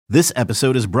This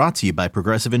episode is brought to you by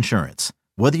Progressive Insurance.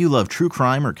 Whether you love true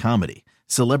crime or comedy,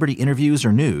 celebrity interviews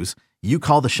or news, you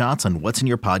call the shots on what's in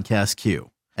your podcast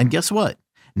queue. And guess what?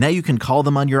 Now you can call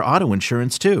them on your auto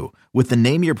insurance too with the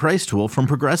Name Your Price tool from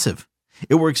Progressive.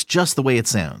 It works just the way it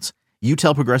sounds. You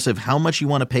tell Progressive how much you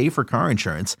want to pay for car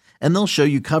insurance, and they'll show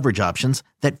you coverage options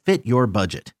that fit your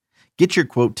budget. Get your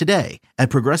quote today at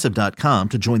Progressive.com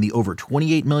to join the over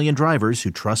 28 million drivers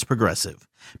who trust Progressive.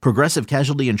 Progressive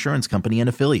Casualty Insurance Company and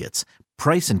Affiliates.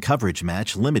 Price and coverage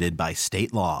match limited by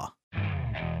state law.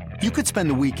 You could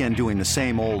spend the weekend doing the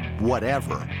same old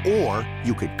whatever, or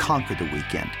you could conquer the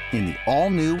weekend in the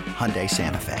all-new Hyundai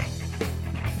Santa Fe.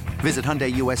 Visit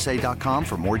HyundaiUSA.com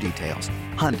for more details.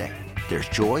 Hyundai, there's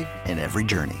joy in every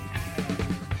journey.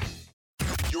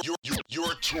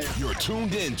 You're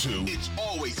tuned into It's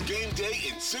Always Game Day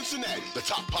in Cincinnati, the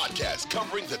top podcast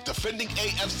covering the defending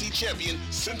AFC champion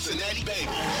Cincinnati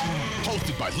Bengals.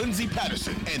 Hosted by Lindsey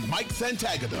Patterson and Mike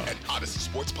Santagata at Odyssey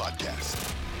Sports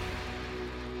Podcast.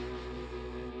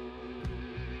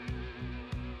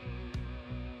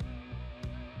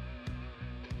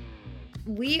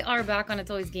 We are back on It's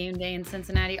Always Game Day in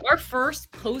Cincinnati. Our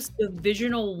first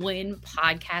post-divisional win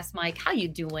podcast. Mike, how you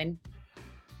doing?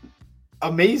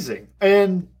 Amazing.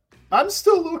 And I'm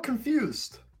still a little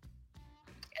confused.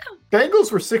 Yeah.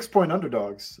 Bengals were 6-point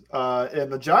underdogs,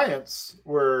 and the Giants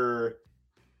were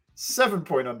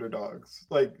 7-point underdogs,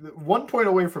 like 1 point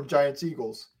away from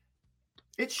Giants-Eagles.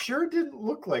 It sure didn't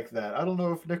look like that. I don't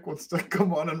know if Nick wants to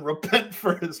come on and repent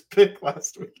for his pick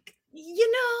last week.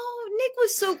 You know, Nick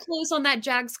was so close on that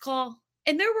Jags call,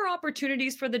 and there were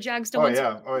opportunities for the Jags to win.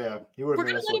 Oh, yeah. We're going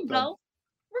to let him go.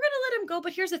 We're going to let him go,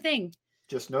 but here's the thing.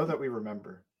 Just know that we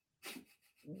remember.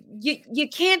 You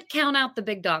can't count out the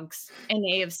big dogs in the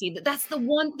AFC. That's the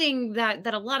one thing that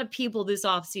a lot of people this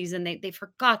offseason, they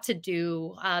forgot to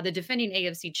do. The defending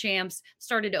AFC champs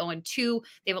started 0-2.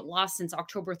 They haven't lost since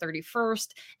October 31st.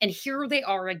 And here they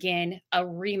are again, a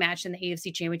rematch in the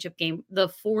AFC championship game, the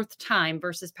fourth time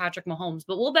versus Patrick Mahomes.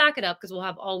 But we'll back it up because we'll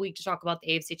have all week to talk about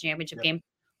the AFC championship game.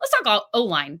 Let's talk about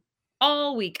O-line.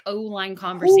 All week, O-line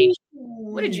conversation.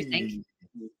 What did you think?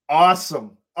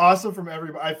 Awesome from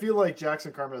everybody. I feel like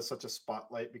Jackson Carman has such a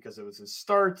spotlight because it was his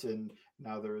start, and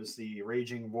now there is the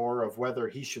raging war of whether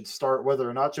he should start, whether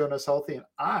or not Jonah's healthy, and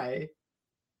I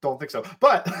don't think so.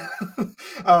 But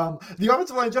the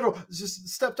offensive line in general just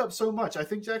stepped up so much. I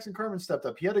think Jackson Carman stepped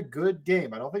up. He had a good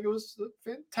game. I don't think it was a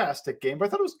fantastic game, but I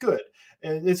thought it was good.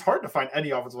 And it's hard to find any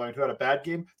offensive line who had a bad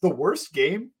game. The worst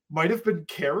game might have been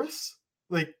Karras.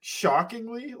 Like,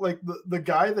 shockingly, like the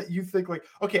guy that you think, like,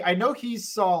 okay, I know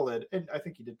he's solid, and I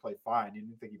think he did play fine. You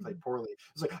didn't think he played poorly.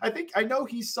 It's like, I know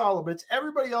he's solid, but it's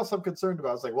everybody else I'm concerned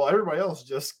about. It's like, well, everybody else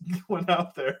just went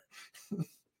out there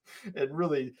and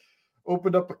really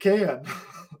opened up a can.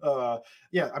 I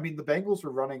mean, the Bengals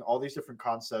were running all these different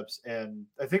concepts, and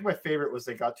I think my favorite was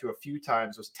they got to a few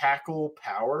times was tackle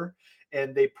power,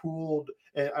 and they pooled,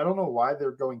 and I don't know why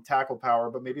they're going tackle power,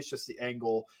 but maybe it's just the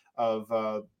angle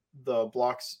of the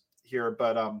blocks here,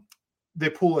 but they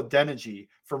pull Adeniji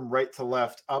from right to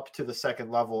left up to the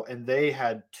second level, and they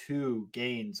had 2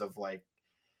 gains of like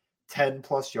 10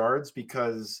 plus yards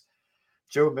because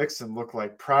Joe Mixon looked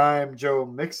like prime Joe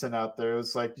Mixon out there. It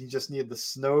was like you just needed the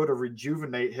snow to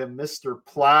rejuvenate him. Mr.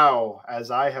 Plow, as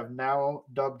I have now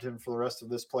dubbed him for the rest of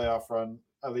this playoff run.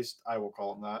 At least I will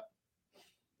call him that.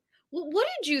 Well, what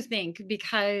did you think?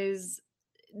 Because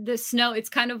the snow, it's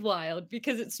kind of wild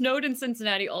because it snowed in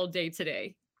Cincinnati all day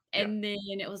today. And then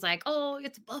it was like, oh,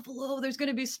 it's Buffalo. There's going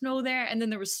to be snow there. And then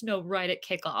there was snow right at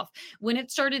kickoff. When it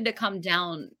started to come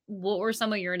down, what were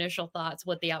some of your initial thoughts,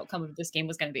 what the outcome of this game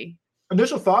was going to be?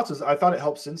 Initial thoughts is I thought it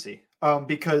helped Cincy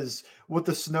because what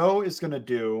the snow is going to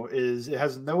do is it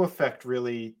has no effect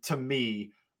really to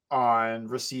me on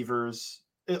receivers,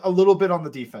 a little bit on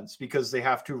the defense because they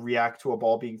have to react to a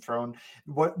ball being thrown.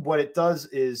 What it does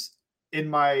is, in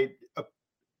my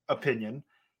opinion,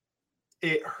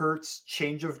 it hurts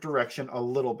change of direction a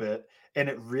little bit, and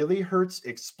it really hurts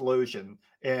explosion.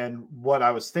 And what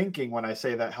I was thinking when I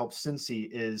say that helps Cincy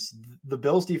is the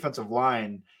Bills' defensive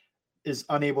line is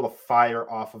unable to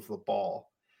fire off of the ball.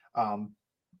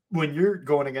 When you're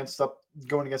going against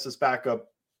this backup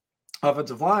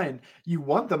offensive line, you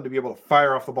want them to be able to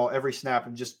fire off the ball every snap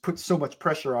and just put so much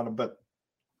pressure on them, but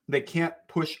they can't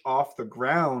push off the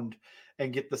ground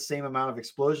and get the same amount of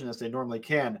explosion as they normally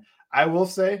can. I will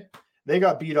say they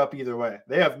got beat up either way.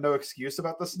 They have no excuse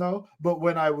about the snow. But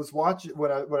when I was watching,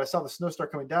 when I saw the snow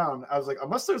start coming down, I was like,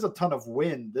 unless there's a ton of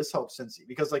wind, this helps Cincy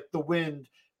because like the wind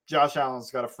Josh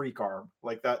Allen's got a freak arm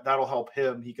like that. That'll help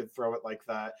him. He could throw it like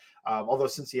that. Although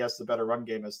since he has the better run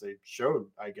game, as they showed,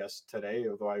 I guess today,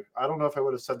 although I don't know if I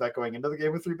would have said that going into the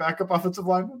game with 3 backup offensive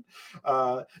linemen.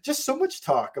 Just so much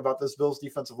talk about this Bills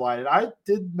defensive line. And I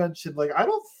did mention, like, I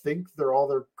don't think they're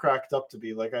cracked up to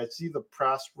be. Like, I see the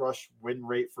pass rush win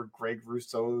rate for Greg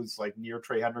Rousseau's like near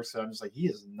Trey Hendrickson. I'm just like, he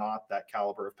is not that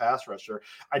caliber of pass rusher.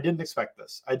 I didn't expect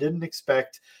this. I didn't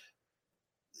expect,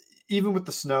 even with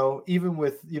the snow, even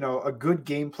with, a good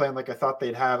game plan like I thought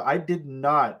they'd have, I did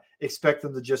not expect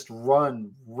them to just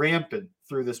run rampant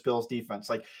through this Bills defense.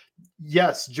 Like,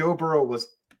 yes, Joe Burrow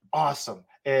was awesome.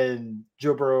 And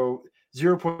Joe Burrow,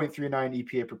 0.39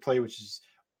 EPA per play, which is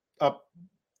up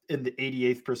in the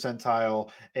 88th percentile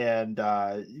and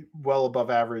well above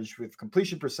average with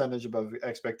completion percentage above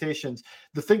expectations.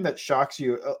 The thing that shocks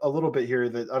you a little bit here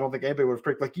that I don't think anybody would have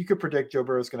predicted, like, you could predict Joe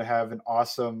Burrow is going to have an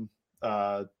awesome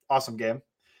game.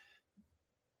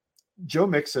 Joe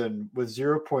Mixon with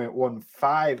 0.15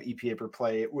 EPA per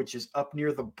play, which is up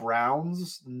near the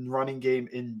Browns running game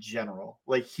in general.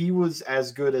 Like, he was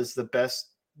as good as the best.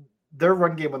 Their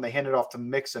run game when they handed off to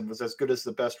Mixon was as good as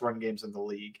the best run games in the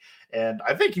league. And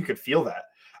I think you could feel that.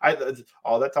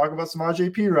 All that talk about Samaje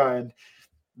Perine,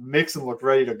 Mixon looked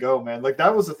ready to go, man. Like,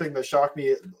 that was the thing that shocked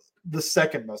me the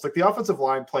second most. Like, the offensive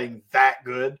line playing that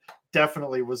good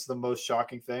definitely was the most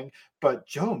shocking thing. But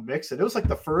Joe Mixon, it was like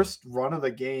the first run of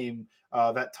the game,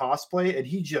 that toss play, and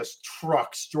he just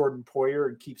trucks Jordan Poyer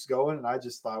and keeps going. And I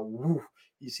just thought, woo,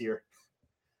 he's here.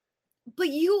 But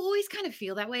you always kind of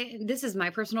feel that way. And this is my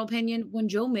personal opinion. When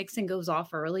Joe Mixon goes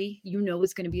off early,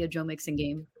 it's going to be a Joe Mixon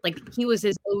game. Like, he was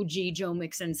his OG Joe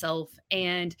Mixon self,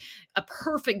 and a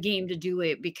perfect game to do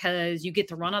it because you get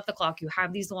to run out the clock. You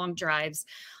have these long drives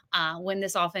when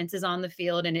this offense is on the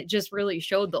field, and it just really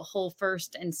showed the whole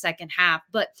first and second half.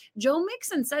 But Joe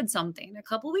Mixon said something a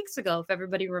couple weeks ago, if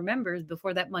everybody remembers,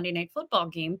 before that Monday Night Football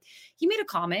game. He made a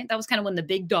comment. That was kind of when the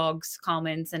big dogs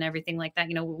comments and everything like that.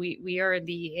 We are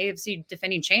the AFC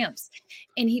defending champs.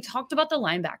 And he talked about the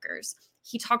linebackers.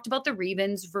 He talked about the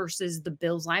Ravens versus the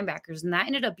Bills linebackers, and that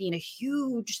ended up being a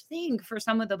huge thing for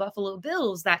some of the Buffalo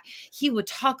Bills, that he would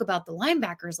talk about the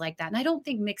linebackers like that. And I don't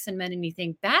think Mixon meant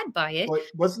anything bad by it. Well,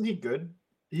 wasn't he good?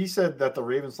 He said that the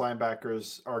Ravens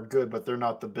linebackers are good, but they're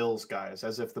not the Bills guys,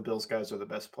 as if the Bills guys are the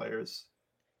best players,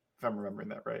 if I'm remembering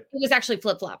that right. It was actually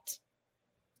flip-flopped.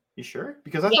 You sure?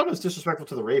 Because I thought it was disrespectful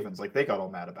to the Ravens. Like, they got all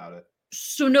mad about it.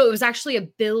 So no, it was actually a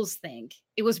Bills thing.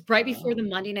 It was right before the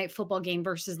Monday Night Football game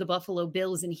versus the Buffalo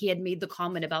Bills, and he had made the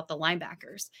comment about the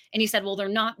linebackers. And he said, well, they're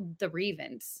not the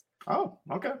Ravens. Oh,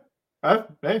 okay.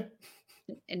 Hey.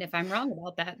 And if I'm wrong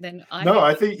about that, then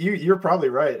I think you're probably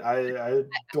right. I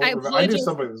knew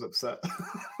somebody was upset.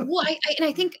 Well,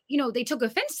 I think, they took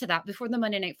offense to that before the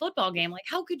Monday Night Football game. Like,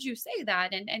 how could you say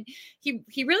that? And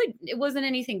he really, it wasn't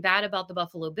anything bad about the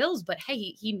Buffalo Bills, but hey,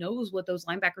 he knows what those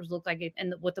linebackers look like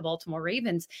and what the Baltimore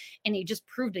Ravens. And he just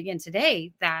proved again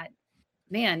today that,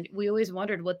 man, we always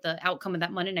wondered what the outcome of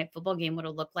that Monday Night Football game would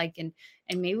have looked like. And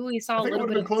maybe we saw a little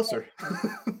bit closer.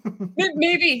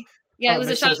 Maybe. Yeah, it was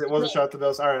a shot. It was a shot to the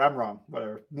Bills. All right, I'm wrong.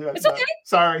 Whatever. Yeah, it's okay.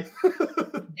 Sorry.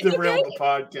 Derailed the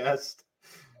podcast.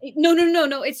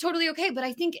 No. It's totally okay. But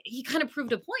I think he kind of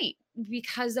proved a point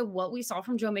because of what we saw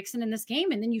from Joe Mixon in this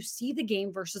game. And then you see the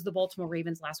game versus the Baltimore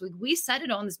Ravens last week. We said it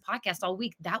on this podcast all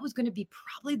week. That was going to be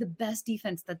probably the best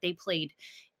defense that they played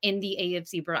in the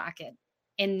AFC bracket.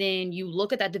 And then you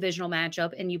look at that divisional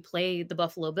matchup and you play the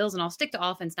Buffalo Bills, and I'll stick to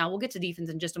offense now. We'll get to defense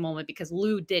in just a moment because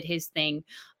Lou did his thing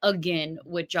again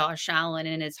with Josh Allen,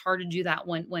 and it's hard to do that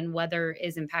when weather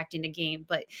is impacting the game.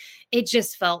 But it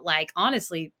just felt like,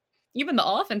 honestly, even the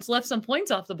offense left some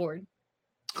points off the board.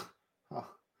 Oh,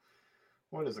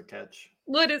 what is a catch?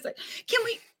 What is it?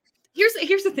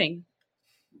 Here's the thing.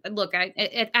 Look,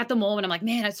 at the moment, I'm like,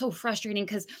 man, it's so frustrating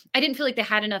because I didn't feel like they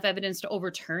had enough evidence to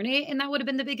overturn it, and that would have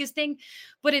been the biggest thing.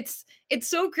 But it's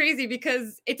so crazy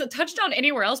because it's a touchdown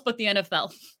anywhere else but the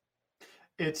NFL.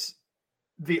 It's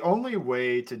the only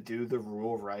way to do the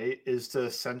rule right is to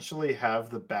essentially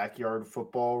have the backyard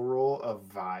football rule of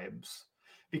vibes.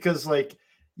 Because, like,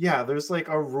 yeah, there's like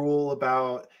a rule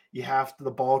about the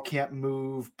ball can't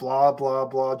move, blah, blah,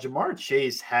 blah. Jamar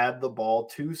Chase had the ball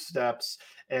 2 steps,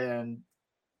 and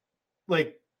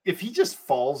like, if he just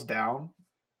falls down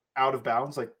out of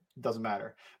bounds, like, it doesn't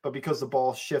matter. But because the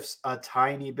ball shifts a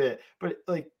tiny bit, but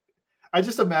like, I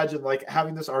just imagine like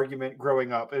having this argument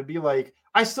growing up. It'd be like,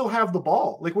 I still have the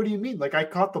ball. Like, what do you mean? Like, I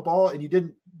caught the ball and you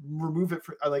didn't remove it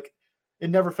like, it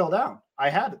never fell down. I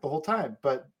had it the whole time.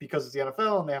 But because it's the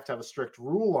NFL and they have to have a strict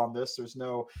rule on this, there's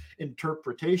no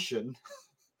interpretation.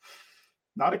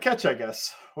 Not a catch, I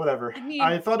guess. Whatever. I mean,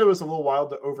 I thought it was a little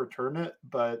wild to overturn it,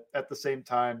 but at the same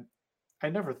time, I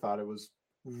never thought it was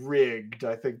rigged.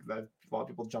 I think that a lot of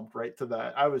people jumped right to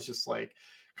that. I was just like,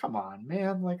 come on,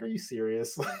 man. Like, are you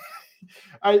serious?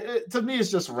 To me,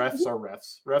 it's just refs are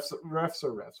refs. Refs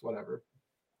are refs, whatever.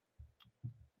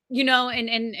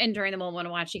 and during the moment when I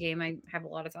watch a game, I have a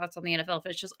lot of thoughts on the NFL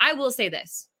officials. I will say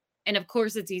this, and of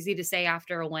course, it's easy to say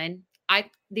after a win.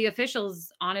 The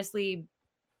officials, honestly,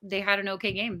 they had an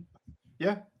okay game.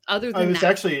 Yeah. Other than It's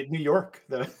that, actually New York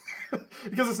that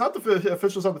because it's not the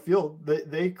officials on the field.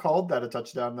 They called that a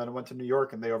touchdown, then it went to New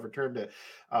York and they overturned it.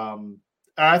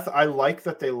 I like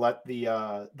that they let the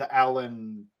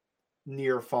Allen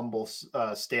near fumble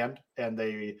stand, and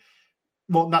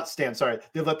not stand, sorry.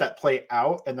 They let that play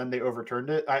out and then they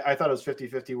overturned it. I thought it was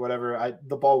 50-50, whatever.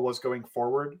 The ball was going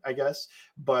forward, I guess.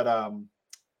 But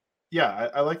yeah,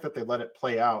 I like that they let it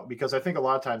play out, because I think a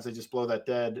lot of times they just blow that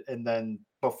dead and then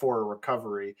before a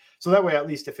recovery. So that way, at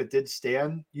least if it did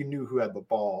stand, you knew who had the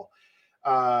ball.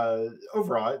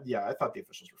 Overall, yeah, I thought the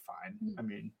officials were fine. I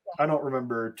mean, I don't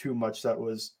remember too much that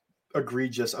was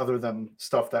egregious other than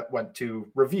stuff that went to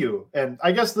review. And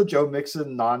I guess the Joe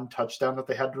Mixon non-touchdown that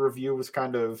they had to review was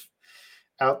kind of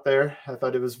out there. I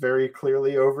thought it was very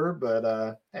clearly over,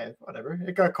 but hey, whatever.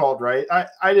 It got called right.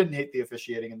 I didn't hate the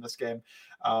officiating in this game.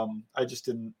 I just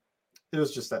didn't. It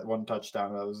was just that one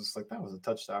touchdown. I was just like, that was a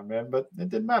touchdown, man, but it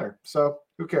didn't matter. So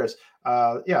who cares?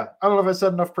 Yeah, I don't know if I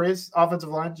said enough praise. Offensive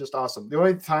line, just awesome. The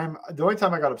only time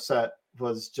I got upset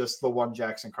was just the one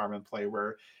Jackson Carman play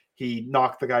where he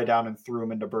knocked the guy down and threw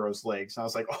him into Burrow's legs. And I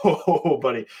was like, oh,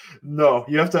 buddy, no,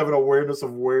 you have to have an awareness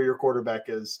of where your quarterback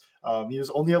is. He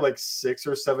was only at like 6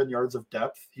 or 7 yards of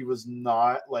depth. He was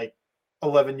not like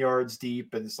 11 yards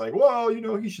deep. And it's like, well,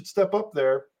 he should step up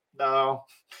there. No,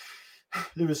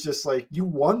 it was just like, you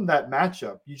won that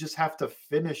matchup. You just have to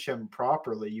finish him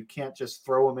properly. You can't just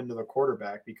throw him into the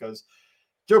quarterback, because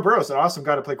Joe Burrow's an awesome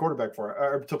guy to play quarterback for,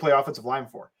 or to play offensive line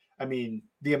for. I mean,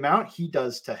 the amount he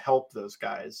does to help those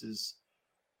guys is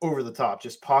over the top.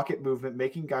 Just pocket movement,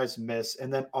 making guys miss,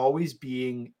 and then always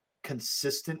being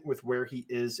consistent with where he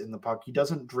is in the puck. He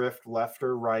doesn't drift left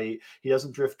or right. He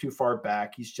doesn't drift too far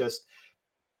back. He's just,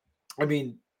 I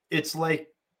mean, it's like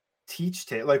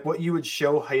like what you would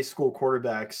show high school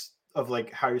quarterbacks of like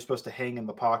how you're supposed to hang in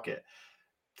the pocket.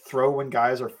 Throw when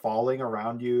guys are falling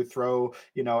around you, throw,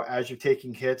 as you're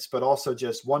taking hits, but also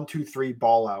just 1, 2, 3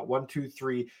 ball out, 1, 2,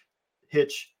 3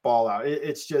 hitch ball out.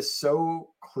 It's just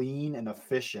so clean and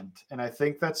efficient. And I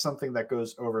think that's something that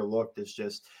goes overlooked, is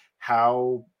just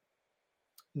how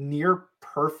near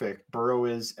perfect Burrow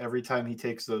is every time he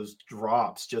takes those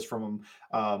drops, just from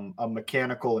a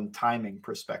mechanical and timing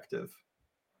perspective.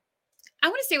 I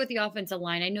want to stay with the offensive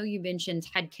line. I know you mentioned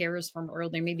Ted Karras from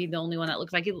earlier, maybe the only one that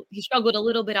looked like he struggled a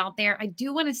little bit out there. I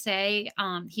do want to say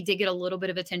he did get a little bit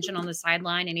of attention on the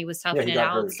sideline, and he was toughing it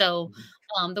out. Hurt. So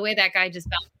the way that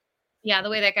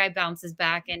guy bounces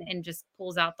back and just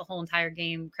pulls out the whole entire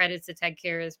game, credits to Ted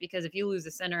Karras, because if you lose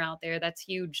a center out there, that's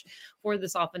huge for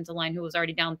this offensive line, who was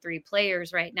already down 3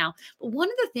 players right now. But one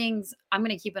of the things I'm going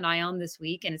to keep an eye on this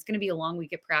week, and it's going to be a long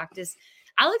week of practice,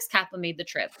 Alex Kappa made the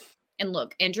trip. And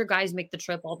look, injured guys make the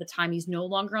trip all the time. He's no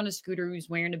longer on a scooter. He's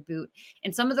wearing a boot.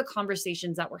 And some of the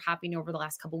conversations that were happening over the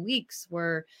last couple of weeks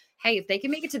were, hey, if they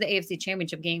can make it to the AFC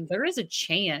Championship game, there is a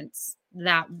chance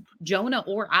that Jonah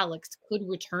or Alex could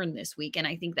return this week. And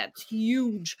I think that's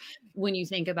huge when you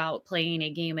think about playing a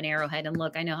game in Arrowhead. And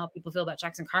look, I know how people feel about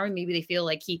Jackson Carman. Maybe they feel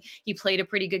like he played a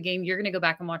pretty good game. You're going to go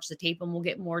back and watch the tape, and we'll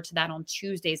get more to that on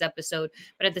Tuesday's episode.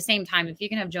 But at the same time, if you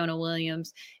can have Jonah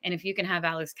Williams and if you can have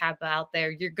Alex Kappa out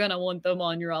there, you're going to want them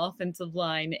on your offensive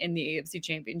line in the AFC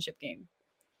Championship game.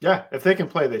 Yeah, if they can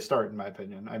play, they start, in my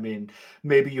opinion. I mean,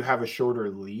 maybe you have a shorter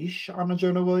leash on a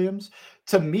Jonah Williams.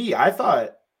 To me, I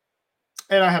thought,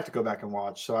 and I have to go back and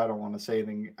watch, so I don't want to say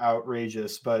anything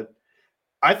outrageous, but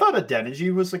I thought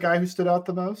Adeniji was the guy who stood out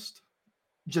the most,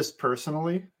 just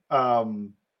personally.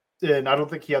 And I don't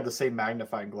think he had the same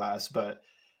magnifying glass, but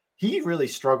he really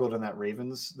struggled in that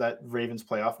Ravens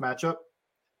playoff matchup.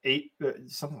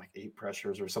 Something like 8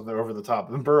 pressures or something over the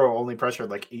top. And Burrow only pressured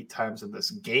like 8 times in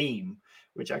this game,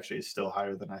 which actually is still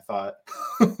higher than I thought.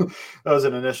 That was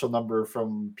an initial number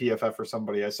from PFF or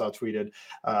somebody I saw tweeted.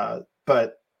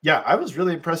 But yeah, I was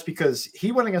really impressed because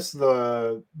he went against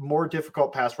the more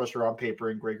difficult pass rusher on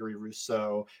paper in Gregory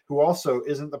Rousseau, who also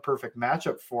isn't the perfect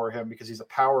matchup for him because he's a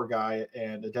power guy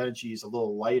and Adeniji is a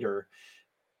little lighter.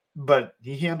 But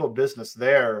he handled business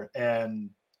there.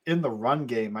 And in the run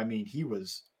game, I mean, he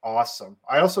was awesome.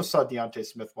 I also saw Deontay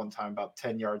Smith one time about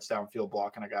 10 yards downfield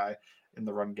blocking a guy in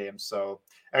the run game. So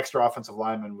extra offensive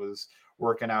lineman was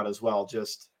working out as well.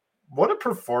 Just what a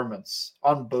performance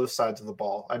on both sides of the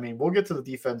ball. I mean, we'll get to the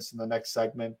defense in the next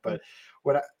segment, but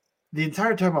the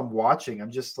entire time I'm watching, I'm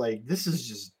just like, this is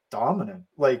just dominant.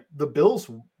 Like the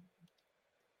Bills,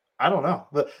 I don't know.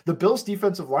 The Bills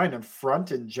defensive line and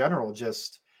front in general,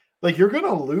 just like you're going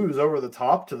to lose over the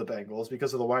top to the Bengals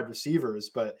because of the wide receivers,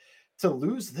 but to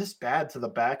lose this bad to the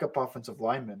backup offensive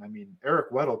lineman, I mean,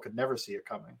 Eric Weddle could never see it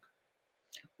coming.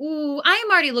 Ooh, I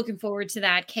am already looking forward to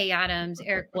that Kay Adams,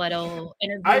 Eric Weddle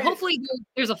interview. Hopefully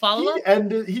there's a follow-up.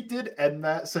 He did end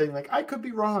that saying like, I could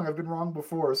be wrong. I've been wrong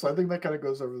before. So I think that kind of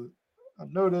goes over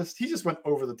unnoticed. He just went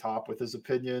over the top with his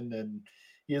opinion, and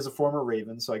he is a former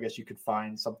Raven. So I guess you could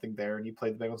find something there. And he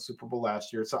played the Bengals Super Bowl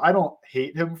last year. So I don't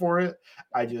hate him for it.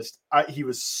 He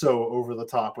was so over the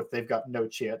top with they've got no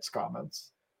chance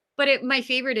comments. But my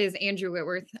favorite is Andrew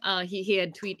Whitworth. He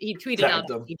tweeted out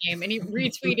the game and he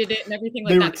retweeted it and everything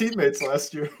like that. They were teammates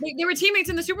last year. They were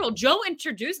teammates in the Super Bowl. Joe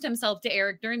introduced himself to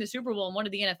Eric during the Super Bowl in one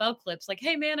of the NFL clips. Like,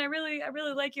 hey man, I really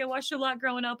like you. I watched you a lot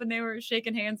growing up, and they were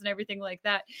shaking hands and everything like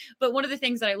that. But one of the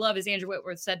things that I love is Andrew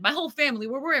Whitworth said, my whole family,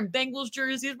 we're wearing Bengals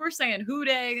jerseys, we're saying Hoo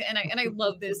Day, and I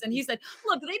love this. And he said,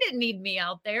 look, they didn't need me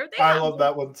out there. I love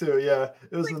that one too. Yeah,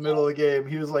 it was in the middle of the game.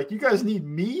 He was like, you guys need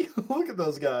me? Look at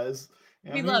those guys.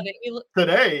 We love it.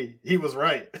 Today, he was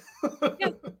right. Yeah.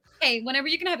 Hey, whenever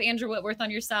you can have Andrew Whitworth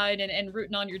on your side and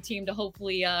rooting on your team to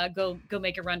hopefully go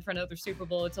make a run for another Super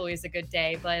Bowl, it's always a good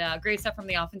day. But great stuff from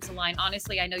the offensive line.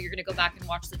 Honestly, I know you're going to go back and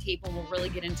watch the tape, and we'll really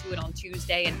get into it on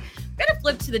Tuesday. And we're going to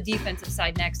flip to the defensive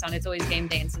side next on It's Always Game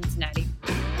Day in Cincinnati.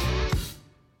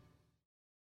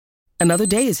 Another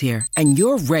day is here, and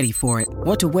you're ready for it.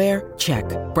 What to wear? Check.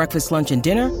 Breakfast, lunch, and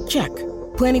dinner? Check.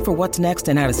 Planning for what's next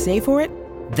and how to save for it?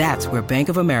 That's where Bank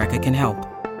of America can help.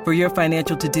 For your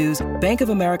financial to-dos, Bank of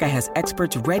America has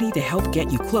experts ready to help get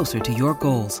you closer to your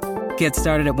goals. Get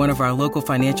started at one of our local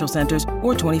financial centers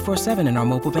or 24/7 in our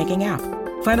mobile banking app.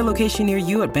 Find a location near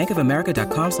you at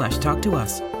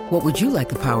bankofamerica.com/talktous. What would you like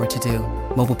the power to do?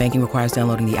 Mobile banking requires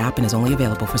downloading the app and is only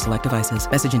available for select devices.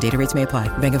 Message and data rates may apply.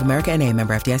 Bank of America N.A.,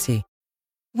 member FDIC.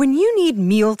 When you need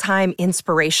mealtime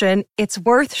inspiration, it's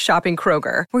worth shopping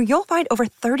Kroger, where you'll find over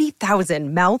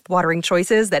 30,000 mouth-watering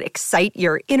choices that excite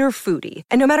your inner foodie.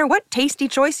 And no matter what tasty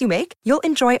choice you make, you'll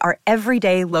enjoy our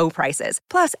everyday low prices,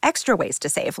 plus extra ways to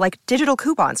save, like digital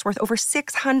coupons worth over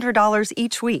 $600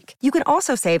 each week. You can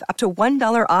also save up to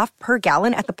 $1 off per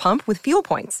gallon at the pump with fuel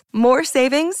points. More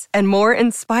savings and more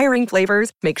inspiring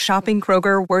flavors make shopping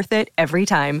Kroger worth it every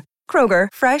time. Kroger,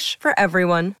 fresh for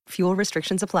everyone. Fuel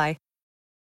restrictions apply.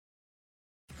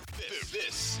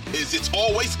 Is It's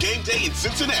Always Game Day in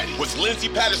Cincinnati with Lindsey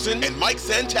Patterson and Mike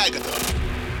Santagata.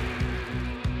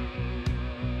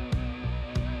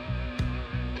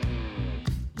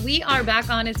 We are back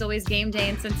on It's Always Game Day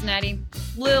in Cincinnati.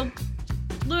 Lou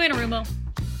Anarumo,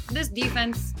 this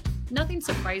defense, nothing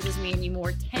surprises me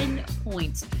anymore. 10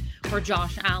 points for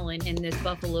Josh Allen in this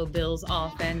Buffalo Bills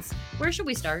offense. Where should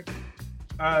we start?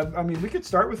 I mean, we could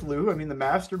start with Lou. I mean, the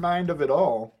mastermind of it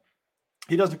all.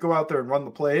 He doesn't go out there and run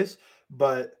the plays,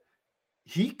 but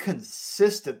he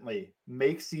consistently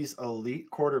makes these elite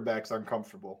quarterbacks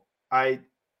uncomfortable.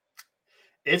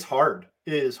 It's hard.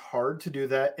 It is hard to do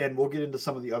that. And we'll get into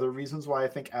some of the other reasons why I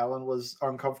think Allen was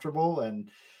uncomfortable.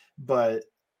 But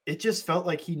it just felt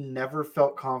like he never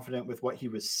felt confident with what he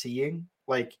was seeing.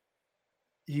 Like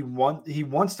he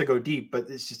wants to go deep, but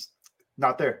it's just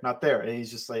not there. And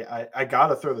he's just like, I got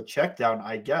to throw the check down,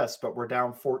 I guess, but we're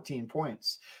down 14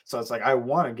 points. So it's like, I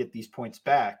want to get these points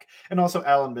back. And also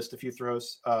Allen missed a few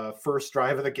throws, first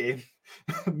drive of the game,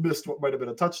 missed what might've been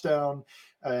a touchdown.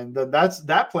 And then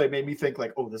that play made me think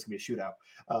like, oh, this can be a shootout.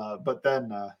 But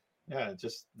then, it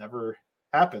just never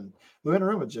happened. Lou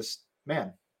Anarumo just,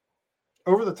 man,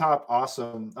 over the top,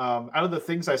 awesome. Out of the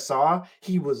things I saw,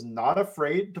 he was not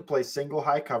afraid to play single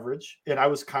high coverage. And I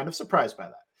was kind of surprised by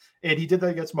that. And he did that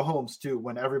against Mahomes too,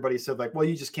 when everybody said like, well,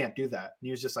 you just can't do that. And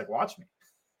he was just like, watch me.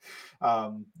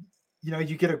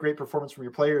 You get a great performance from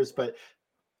your players, but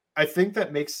I think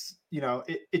that makes,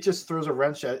 it just throws a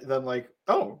wrench at them like,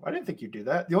 oh, I didn't think you'd do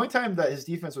that. The only time that his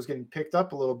defense was getting picked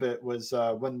up a little bit was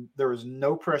when there was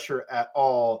no pressure at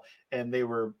all. And they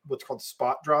were what's called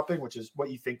spot dropping, which is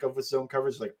what you think of with zone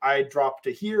coverage. Like I drop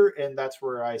to here and that's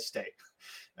where I stay.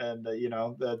 And,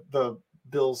 the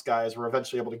Bills guys were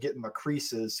eventually able to get in the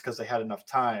creases because they had enough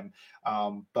time.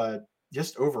 But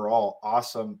just overall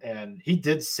awesome. And he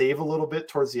did save a little bit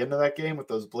towards the end of that game with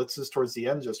those blitzes towards the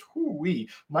end. Just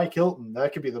Mike Hilton,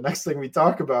 that could be the next thing we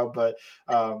talk about. But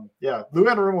Lou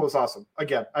Anarumo was awesome.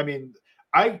 Again, I mean,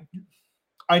 I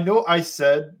know I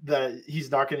said that he's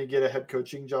not going to get a head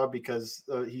coaching job because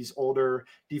he's older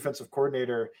defensive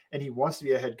coordinator and he wants to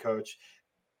be a head coach.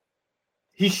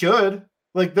 He should.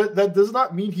 Like that does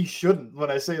not mean he shouldn't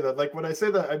when I say that. Like when I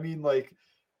say that, I mean like,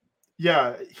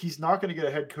 yeah, he's not going to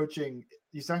get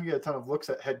he's not going to get a ton of looks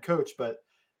at head coach, but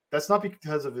that's not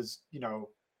because of his,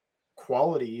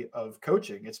 quality of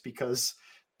coaching. It's because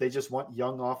they just want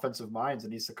young offensive minds,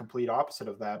 and he's the complete opposite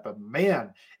of that. But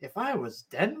man, if I was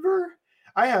Denver,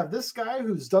 I have this guy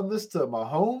who's done this to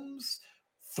Mahomes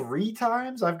 3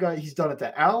 times. He's done it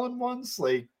to Allen once.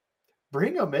 Like,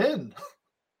 bring him in.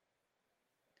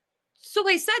 So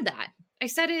I said that. I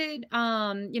said it,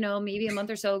 maybe a month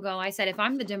or so ago. I said, if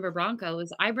I'm the Denver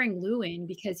Broncos, I bring Lou in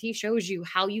because he shows you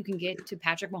how you can get to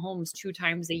Patrick Mahomes 2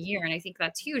 times a year. And I think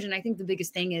that's huge. And I think the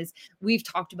biggest thing is we've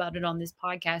talked about it on this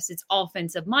podcast. It's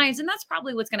offensive minds. And that's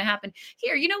probably what's going to happen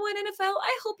here. You know what, NFL?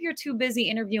 I hope you're too busy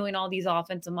interviewing all these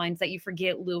offensive minds that you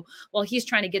forget Lou while he's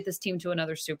trying to get this team to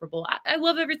another Super Bowl. I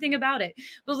love everything about it.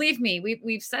 Believe me,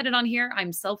 we've said it on here.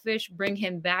 I'm selfish. Bring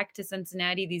him back to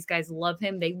Cincinnati. These guys love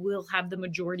him. They will have the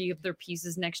majority of their pieces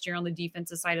next year on the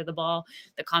defensive side of the ball.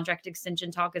 The contract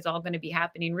extension talk is all going to be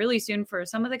happening really soon for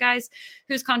some of the guys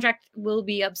whose contract will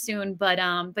be up soon. But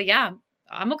yeah,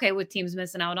 I'm okay with teams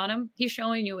missing out on him. He's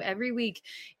showing you every week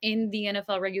in the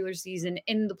NFL regular season,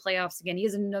 in the playoffs again. He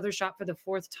has another shot for the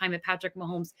 4th time at Patrick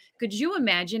Mahomes. Could you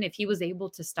imagine if he was able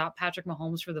to stop Patrick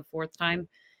Mahomes for the 4th time?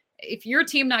 If your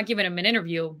team not giving him an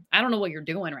interview, I don't know what you're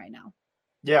doing right now.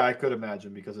 Yeah, I could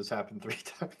imagine because it's happened 3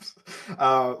 times.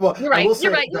 Well, you're right.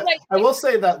 I will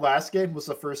say that last game was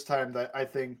the first time that I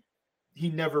think he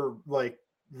never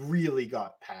really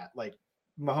got pat. Like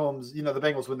Mahomes, the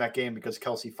Bengals win that game because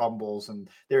Kelsey fumbles and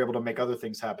they're able to make other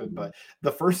things happen. But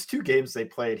the first 2 games they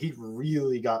played, he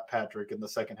really got Patrick in the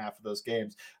second half of those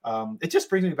games. It just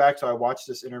brings me back to, I watched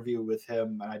this interview with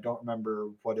him, and I don't remember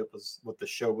what the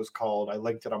show was called. I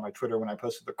linked it on my Twitter when I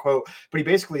posted the quote, but he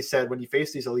basically said, when you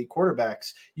face these elite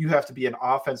quarterbacks, you have to be an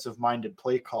offensive minded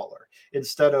play caller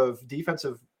instead of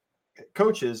defensive.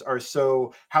 Coaches are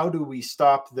so, how do we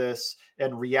stop this,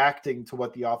 and reacting to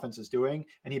what the offense is doing.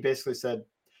 And he basically said,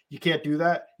 you can't do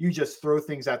that. You just throw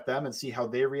things at them and see how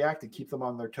they react and keep them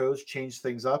on their toes, change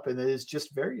things up. And it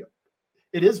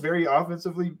is very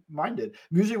offensively minded.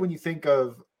 Usually when you think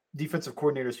of defensive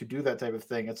coordinators who do that type of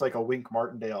thing, it's like a Wink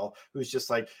Martindale who's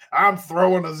just like, I'm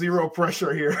throwing a 0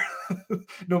 pressure here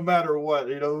no matter what,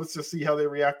 let's just see how they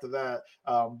react to that.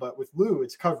 But with Lou,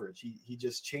 it's coverage. He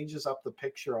just changes up the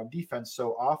picture on defense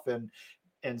so often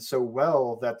and so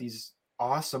well that these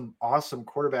awesome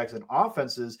quarterbacks and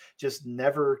offenses just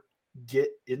never get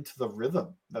into the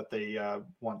rhythm that they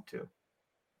want to.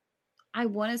 I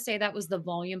want to say that was the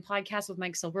Volume podcast with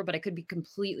Mike Silver, but I could be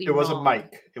completely wrong.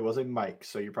 It wasn't Mike.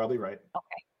 So you're probably right.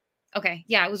 Okay.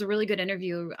 Yeah, it was a really good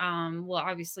interview. We'll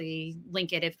obviously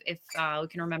link it if we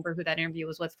can remember who that interview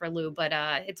was with for Lou, but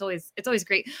it's always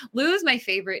great. Lou is my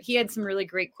favorite. He had some really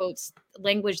great quotes,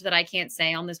 language that I can't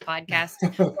say on this podcast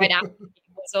right after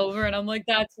was over, and I'm like,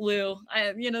 that's Lou.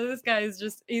 This guy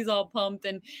is he's all pumped,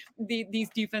 and these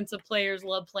defensive players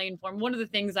love playing for him. One of the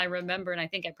things I remember, and I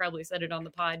think I probably said it on the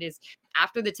pod, is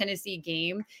after the Tennessee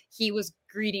game,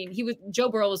 Joe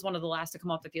Burrow was one of the last to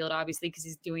come off the field, obviously, because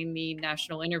he's doing the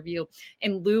national interview,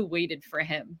 and Lou waited for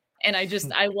him. And I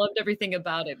loved everything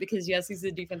about it because, yes, he's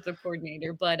a defensive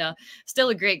coordinator, but still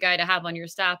a great guy to have on your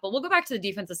staff. But we'll go back to the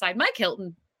defensive side. Mike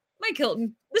Hilton,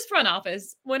 this front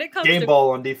office, when it comes to ball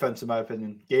on defense, in my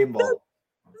opinion, game ball.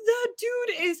 That dude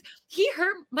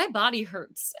my body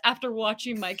hurts after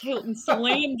watching Mike Hilton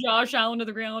slam Josh Allen to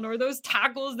the ground, or those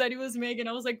tackles that he was making.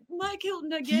 I was like, Mike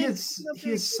Hilton again. He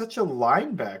is such a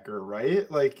linebacker, right?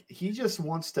 Like, he just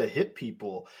wants to hit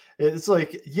people. It's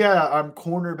like, yeah, I'm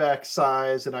cornerback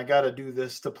size and I got to do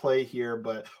this to play here.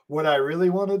 But what I really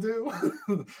want to do,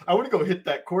 I want to go hit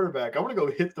that quarterback. I want to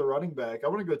go hit the running back. I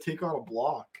want to go take on a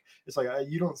block. It's like,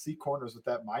 you don't see corners with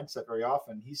that mindset very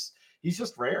often. He's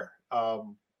just rare.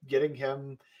 Getting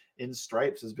him in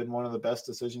stripes has been one of the best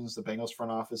decisions the Bengals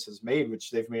front office has made,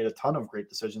 which they've made a ton of great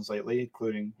decisions lately,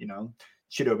 including,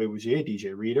 Chidobe Awuzie,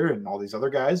 DJ Reader, and all these other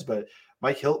guys. But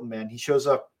Mike Hilton, man, he shows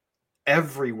up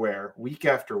everywhere week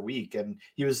after week. And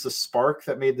he was the spark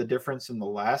that made the difference in the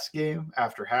last game.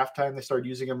 After halftime, they started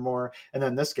using him more. And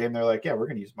then this game, they're like, yeah, we're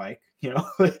going to use Mike.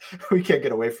 We can't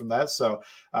get away from that. So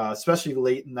especially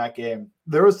late in that game,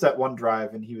 there was that one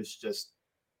drive and he was just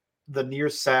the near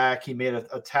sack. He made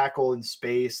a tackle in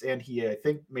space, and he, I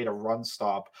think, made a run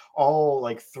stop, all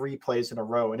like 3 plays in a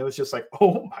row. And it was just like,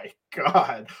 oh my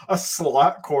God, a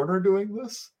slot corner doing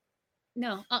this?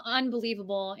 No,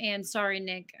 unbelievable. And sorry,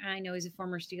 Nick, I know he's a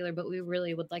former Steeler, but we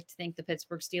really would like to thank the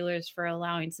Pittsburgh Steelers for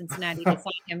allowing Cincinnati to sign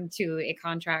him to a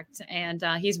contract. And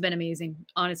he's been amazing.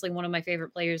 Honestly, one of my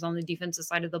favorite players on the defensive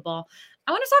side of the ball.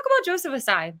 I want to talk about Joseph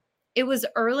Asai. It was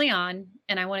early on,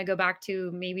 and I want to go back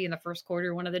to maybe in the first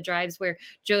quarter, one of the drives where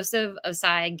Joseph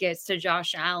Osai gets to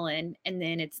Josh Allen, and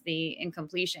then it's the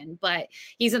incompletion. But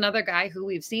he's another guy who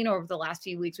we've seen over the last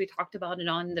few weeks. We talked about it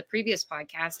on the previous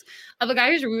podcast of a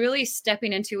guy who's really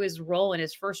stepping into his role in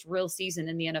his first real season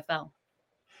in the NFL.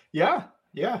 Yeah.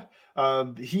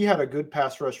 He had a good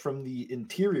pass rush from the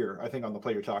interior, I think, on the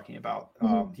play you're talking about.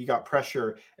 He got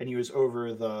pressure, and he was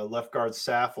over the left guard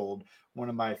Saffold, one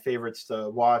of my favorites to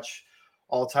watch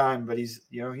all time, but he's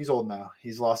old now.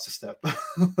 He's lost a step.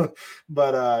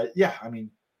 But yeah, I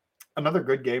mean, another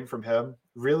good game from him.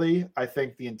 Really, I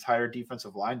think the entire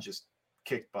defensive line just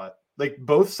kicked butt. Like,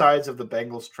 both sides of the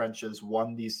Bengals trenches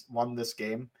won this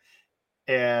game.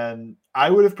 And I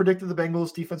would have predicted the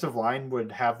Bengals defensive line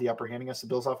would have the upper hand against the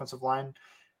Bills offensive line,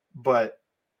 but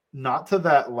not to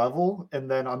that level.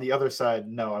 And then on the other side,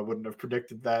 no, I wouldn't have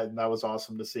predicted that. And that was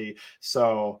awesome to see.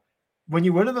 So when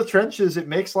you win in the trenches, it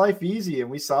makes life easy. And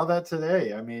we saw that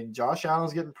today. I mean, Josh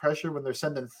Allen's getting pressure when they're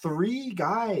sending 3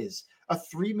 guys, a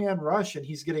 3-man rush, and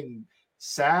he's getting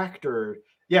sacked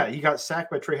he got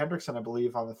sacked by Trey Hendrickson, I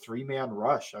believe, on the 3-man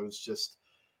rush. I was just,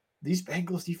 these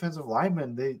Bengals defensive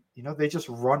linemen, they just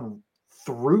run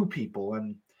through people,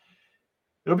 and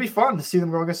it'll be fun to see them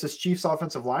go against this Chiefs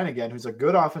offensive line again, who's a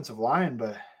good offensive line,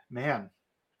 but man,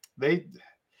 they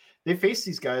face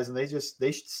these guys and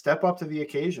they step up to the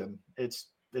occasion. It's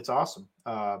awesome.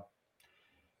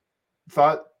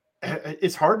 Thought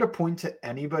it's hard to point to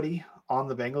anybody on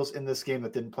the Bengals in this game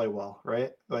that didn't play well,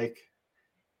 right? Like,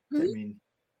 I mean,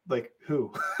 like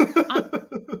who?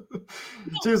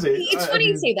 Seriously, it's funny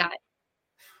you say that.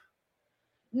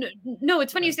 No,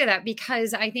 it's funny you say that,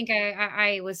 because I think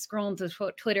I was scrolling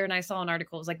through Twitter and I saw an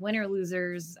article. It was like winner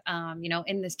losers,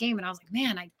 in this game, and I was like,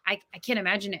 man, I can't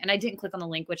imagine it. And I didn't click on the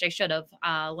link, which I should have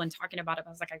when talking about it. I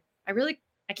was like,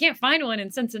 I can't find one in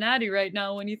Cincinnati right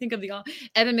now. When you think of the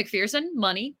Evan McPherson,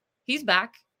 money, he's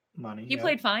back. He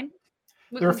played fine.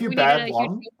 There are a few bad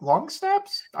long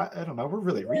snaps. I don't know. We're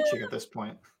really reaching at this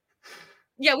point.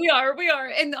 Yeah, we are.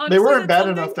 And honestly, they weren't bad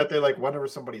enough that they like went over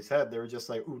somebody's head. They were just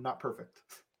like, ooh, not perfect.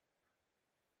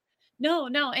 No.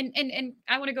 And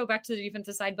I want to go back to the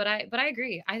defensive side, but I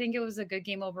agree. I think it was a good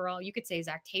game overall. You could say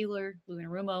Zach Taylor, Lou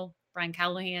Anarumo, Brian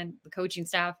Callahan, the coaching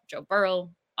staff, Joe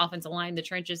Burrow, offensive line, the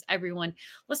trenches, everyone.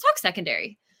 Let's talk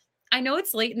secondary. I know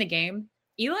it's late in the game.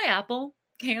 Eli Apple,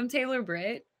 Cam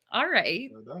Taylor-Britt. All right.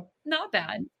 Not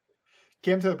bad.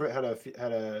 Cam Taylor-Britt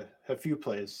had a few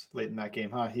plays late in that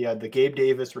game, huh? He had the Gabe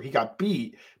Davis where he got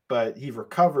beat, but he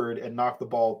recovered and knocked the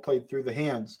ball, played through the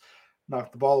hands,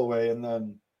 knocked the ball away. And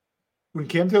then when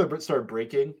Cam Taylor-Britt started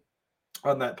breaking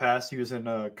on that pass, he was in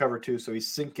cover 2, so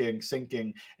he's sinking,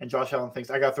 and Josh Allen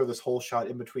thinks, I got to throw this whole shot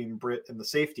in between Britt and the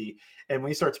safety. And when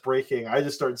he starts breaking, I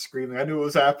just started screaming. I knew what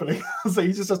was happening. I was like,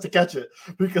 he just has to catch it,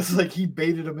 because like he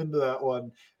baited him into that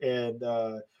one. And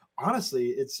honestly,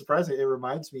 it's surprising. It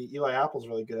reminds me, Eli Apple's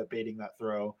really good at baiting that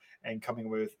throw and coming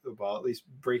away with the ball, at least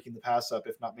breaking the pass up,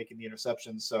 if not making the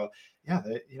interception. So yeah,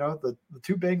 the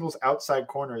 2 Bengals outside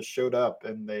corners showed up,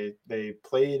 and they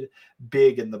played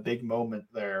big in the big moment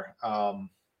there.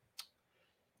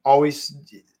 Always,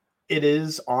 it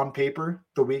is on paper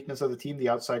the weakness of the team, the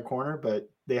outside corner, but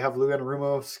they have Lou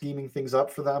Anarumo scheming things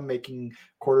up for them, making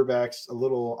quarterbacks a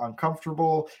little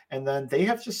uncomfortable, and then they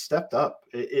have just stepped up.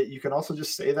 You can also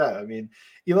just say that. I mean,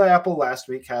 Eli Apple last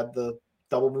week had the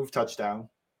double move touchdown,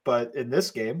 but in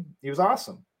this game, he was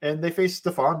awesome. And they faced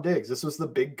Stephon Diggs. This was the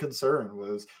big concern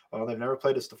was, well, they've never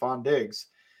played a Stephon Diggs.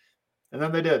 And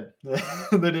then they did.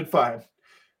 They did fine.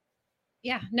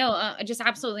 Yeah, no, just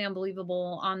absolutely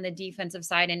unbelievable on the defensive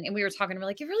side. And we were talking, we're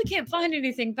like, you really can't find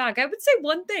anything back. I would say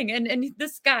one thing, and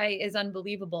this guy is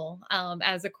unbelievable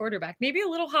as a quarterback. Maybe a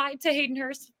little high to Hayden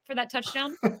Hurst for that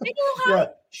touchdown. Maybe a little high. Yeah,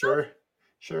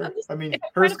 sure. I mean,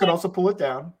 Hurst could also pull it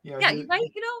down. You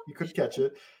could catch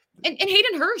it. And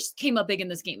Hayden Hurst came up big in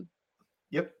this game.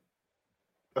 Yep.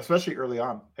 Especially early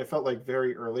on. It felt like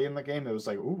very early in the game. It was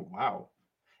like, ooh, wow.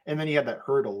 And then he had that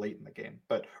hurdle late in the game.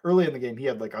 But early in the game, he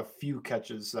had like a few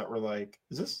catches that were like,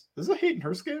 is this a Hayden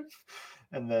Hurst game?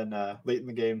 And then late in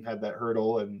the game had that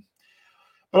hurdle.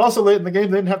 But also late in the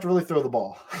game, they didn't have to really throw the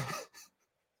ball.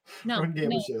 Run game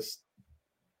was just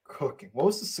cooking. What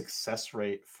was the success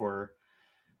rate for?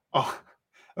 Oh,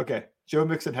 okay. Joe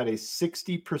Mixon had a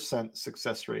 60%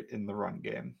 success rate in the run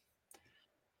game.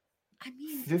 I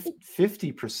mean,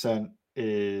 50%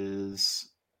 is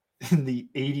in the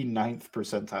 89th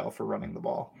percentile for running the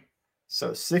ball.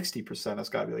 So 60% has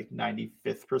got to be like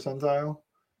 95th percentile.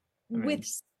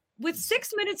 With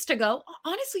 6 minutes to go,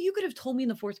 honestly, you could have told me in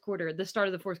the fourth quarter, the start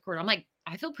of the fourth quarter. I'm like,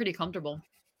 I feel pretty comfortable.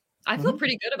 I feel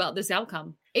pretty good about this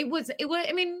outcome. I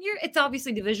mean, it's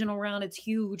obviously divisional round. It's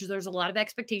huge. There's a lot of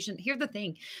expectation. Here's the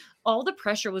thing. All the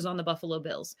pressure was on the Buffalo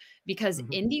Bills because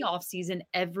Mhm. in the offseason,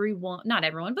 not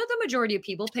everyone, but the majority of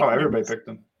people Oh, picked them. everybody picked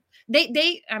them.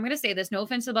 I'm going to say this, no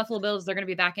offense to the Buffalo Bills. They're going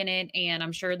to be back in it. And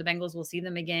I'm sure the Bengals will see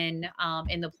them again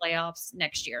in the playoffs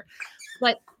next year.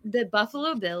 But the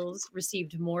Buffalo Bills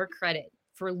received more credit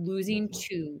for losing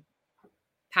to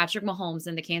Patrick Mahomes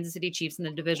and the Kansas City Chiefs in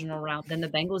the divisional round than the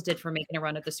Bengals did for making a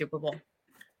run at the Super Bowl.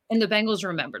 And the Bengals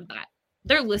remembered that.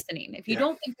 They're listening. If you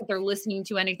don't think that they're listening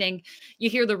to anything, you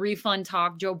hear the refund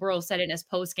talk. Joe Burrow said it in his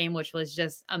post game, which was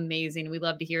just amazing. We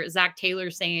love to hear it. Zach Taylor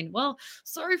saying, "Well,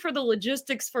 sorry for the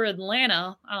logistics for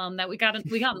Atlanta that we got in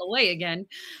the way again."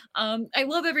 I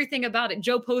love everything about it.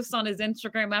 Joe posts on his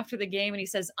Instagram after the game, and he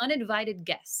says, "Uninvited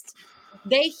guests.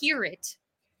 They hear it,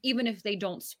 even if they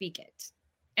don't speak it."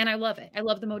 And I love it. I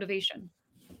love the motivation.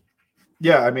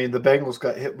 Yeah, I mean, the Bengals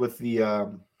got hit with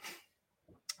the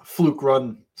fluke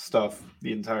run stuff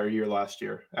the entire year last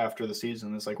year after the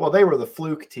season. It's like, well, they were the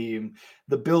fluke team.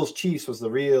 The Bills Chiefs was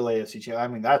the real AFC champ. I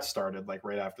mean, that started like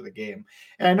right after the game.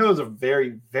 And I know it was a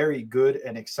very, very good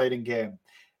and exciting game.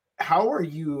 How are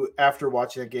you, after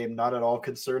watching a game, not at all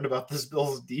concerned about this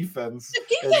Bills defense?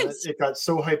 And it got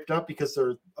so hyped up because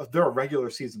they're a regular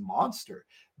season monster.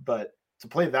 But to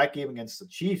play that game against the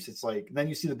Chiefs, it's like, then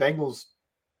you see the Bengals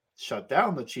shut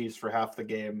down the Chiefs for half the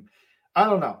game. I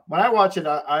don't know. When I watch it,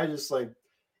 I just like,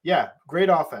 yeah, great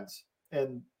offense.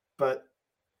 But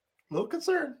a little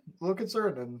concerned.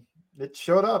 And it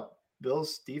showed up.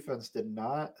 Bills defense did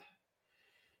not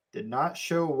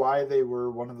show why they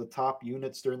were one of the top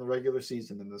units during the regular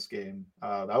season in this game.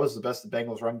 That was the best the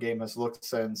Bengals run game has looked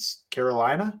since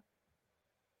Carolina.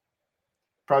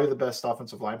 Probably the best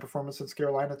offensive line performance since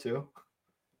Carolina too.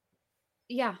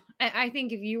 Yeah, I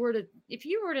think if you were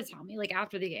to tell me like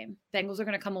after the game, Bengals are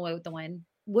going to come away with the win,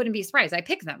 wouldn't be surprised. I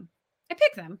pick them.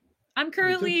 I'm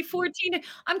currently 14.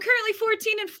 I'm currently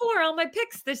 14-4 on my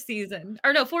picks this season.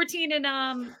 Or no, 14 and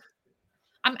I'm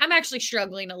actually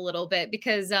struggling a little bit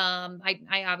because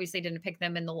I obviously didn't pick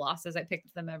them in the losses. I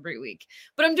picked them every week.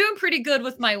 But I'm doing pretty good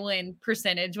with my win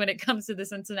percentage when it comes to the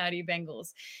Cincinnati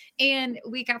Bengals. And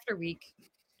week after week,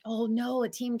 oh no, a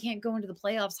team can't go into the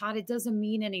playoffs hot. It doesn't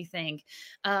mean anything.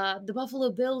 The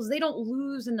Buffalo Bills, they don't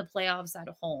lose in the playoffs at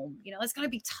home. It's going to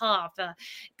be tough.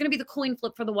 It's going to be the coin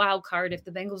flip for the wild card if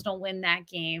the Bengals don't win that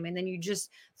game. And then you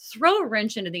just throw a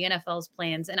wrench into the NFL's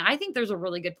plans. And I think there's a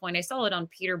really good point. I saw it on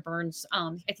Peter Burns. I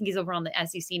think he's over on the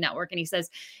SEC network. And he says,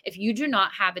 if you do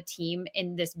not have a team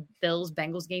in this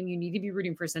Bills-Bengals game, you need to be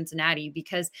rooting for Cincinnati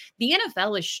because the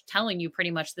NFL is telling you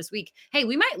pretty much this week, hey,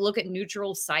 we might look at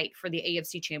neutral site for the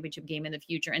AFC Championship game in the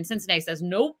future. And Cincinnati says,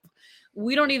 nope,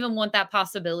 we don't even want that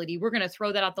possibility. We're going to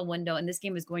throw that out the window. And this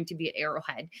game is going to be at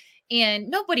Arrowhead. And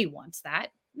nobody wants that.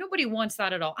 Nobody wants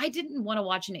that at all. I didn't want to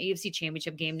watch an AFC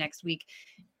Championship game next week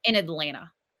in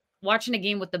Atlanta, watching a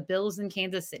game with the Bills in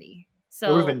Kansas City. So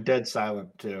it would have been dead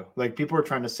silent too. Like people were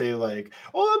trying to say like,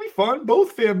 oh, that'd be fun.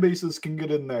 Both fan bases can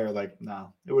get in there. Like,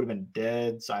 no, it would have been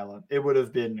dead silent. It would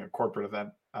have been a corporate event.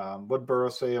 What Burrow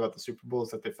say about the Super Bowl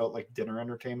is that they felt like dinner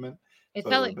entertainment. It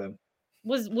felt like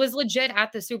was legit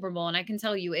at the Super Bowl. And I can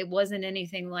tell you, it wasn't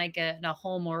anything like a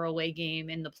home or away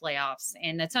game in the playoffs.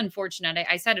 And that's unfortunate.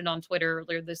 I said it on Twitter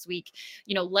earlier this week,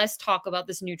 less talk about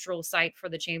this neutral site for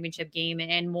the championship game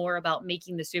and more about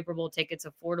making the Super Bowl tickets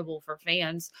affordable for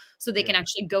fans so they can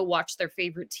actually go watch their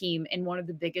favorite team in one of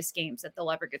the biggest games that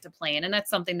they'll ever get to play in. And that's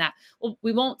something that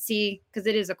we won't see because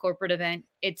it is a corporate event.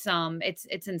 It's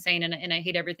insane. And I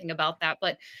hate everything about that.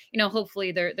 But,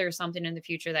 hopefully there's something in the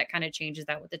future that kind of changes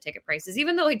that with the ticket prices.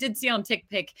 Even though I did see on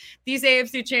TickPick, these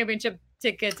AFC Championship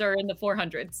tickets are in the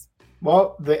 400s.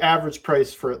 Well, the average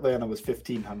price for Atlanta was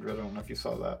 $1,500. I don't know if you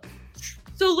saw that.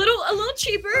 So a little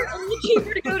cheaper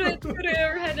to go to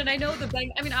Arrowhead. And I know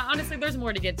honestly, there's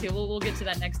more to get to. We'll get to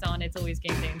that next on It's Always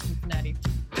Game Day in Cincinnati.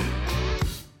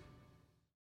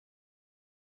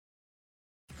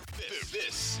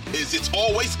 This is It's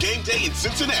Always Game Day in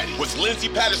Cincinnati with Lindsey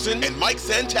Patterson and Mike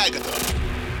Santagata.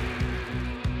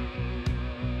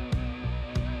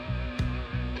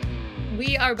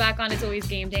 We are back on It's Always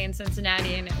Game Day in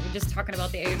Cincinnati, and we're just talking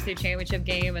about the AFC Championship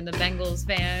game and the Bengals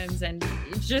fans and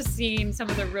just seeing some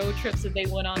of the road trips that they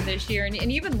went on this year. And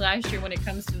even last year when it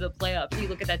comes to the playoffs, you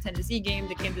look at that Tennessee game,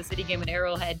 the Kansas City game, and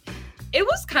Arrowhead. It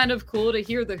was kind of cool to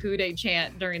hear the Who Dey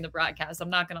chant during the broadcast.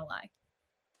 I'm not going to lie.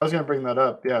 I was going to bring that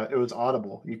up. Yeah, it was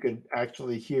audible. You could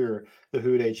actually hear the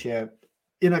Who Dey chant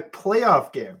in a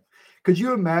playoff game. Could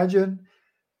you imagine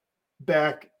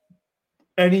back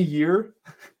any year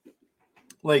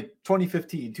like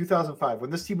 2015, 2005, when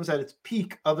this team was at its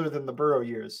peak, other than the Burrow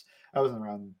years. I wasn't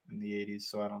around in the 80s,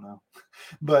 so I don't know.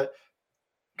 But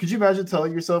could you imagine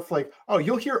telling yourself, like, oh,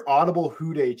 you'll hear audible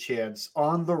Houday chants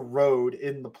on the road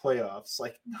in the playoffs?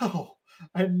 Like, no,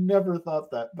 I never thought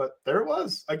that. But there it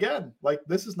was again. Like,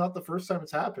 this is not the first time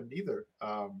it's happened either.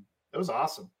 It was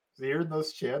awesome. Hearing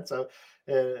those chants, I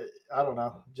don't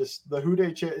know, just the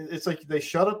Houday chant. It's like they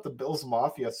shut up the Bills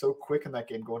Mafia so quick in that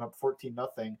game, going up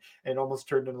 14-0, and almost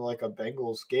turned into like a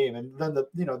Bengals game. And then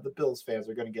the Bills fans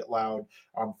are going to get loud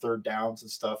on third downs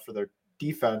and stuff for their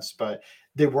defense, but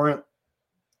they weren't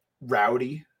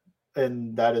rowdy,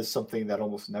 and that is something that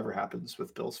almost never happens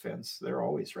with Bills fans. They're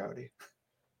always rowdy.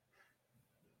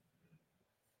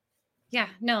 Yeah,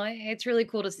 no, it's really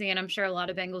cool to see, and I'm sure a lot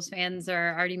of Bengals fans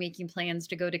are already making plans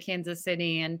to go to Kansas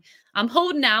City, and I'm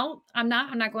holding out. I'm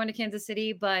not going to Kansas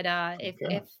City, but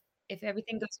Okay. if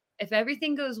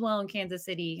everything goes well in Kansas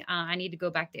City, I need to go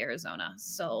back to Arizona.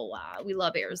 So we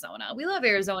love Arizona. We love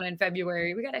Arizona in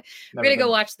February. We gotta go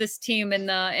watch this team in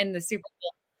the Super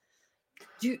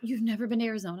Bowl. You've never been to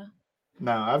Arizona?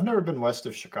 No, I've never been west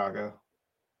of Chicago.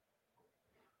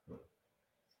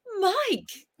 Mike,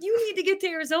 you need to get to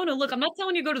Arizona. Look, I'm not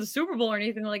telling you to go to the Super Bowl or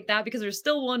anything like that because there's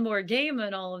still one more game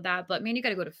and all of that. But man, you got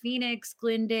to go to Phoenix,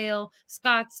 Glendale,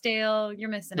 Scottsdale. You're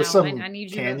missing There's out. some I need you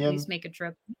to canyon. at least make a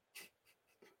trip.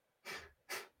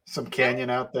 Some canyon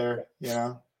out there,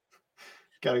 Got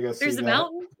to go see There's a that.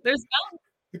 mountain. There's a mountain.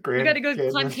 The You Grand got to go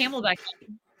Canyon. climb Camelback.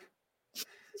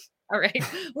 All right.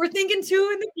 We're thinking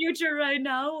two in the future right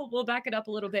now. We'll back it up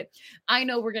a little bit. I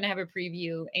know we're going to have a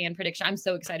preview and prediction. I'm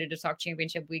so excited to talk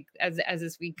championship week as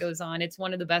this week goes on. It's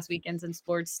one of the best weekends in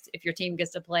sports if your team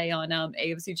gets to play on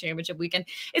AFC championship weekend.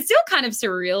 It's still kind of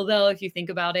surreal, though, if you think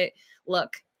about it.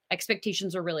 Look,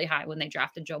 expectations are really high when they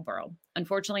drafted Joe Burrow.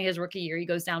 Unfortunately, his rookie year, he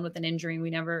goes down with an injury, and we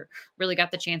never really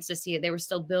got the chance to see it. They were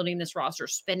still building this roster,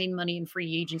 spending money in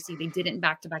free agency. They did it in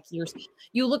back-to-back years.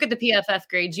 You look at the PFF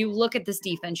grades, you look at this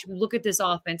defense, you look at this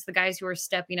offense, the guys who are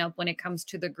stepping up when it comes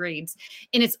to the grades,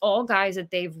 and it's all guys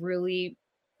that they've really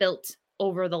built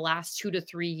over the last 2 to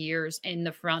 3 years in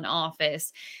the front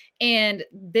office. And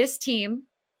this team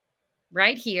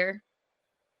right here,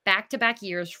 back-to-back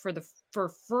years for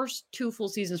first 2 full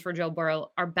seasons for Joe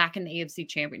Burrow are back in the AFC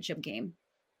Championship game.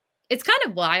 It's kind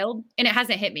of wild, and it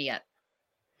hasn't hit me yet.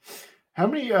 How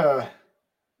many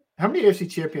AFC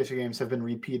Championship games have been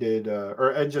repeated,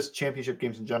 and just championship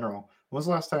games in general? When was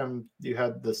the last time you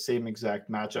had the same exact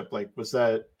matchup? Like, was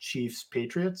that Chiefs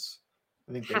Patriots?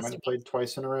 I think they might have played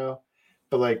twice in a row.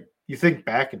 But like, you think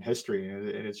back in history, and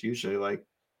it's usually like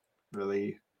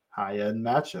really high-end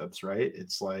matchups, right?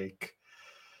 It's like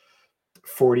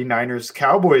 49ers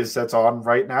Cowboys that's on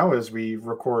right now as we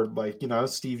record, like,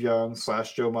 Steve Young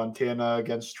 / Joe Montana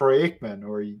against Troy Aikman,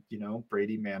 or,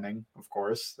 Brady Manning, of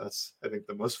course. That's, I think,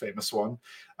 the most famous one.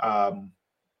 I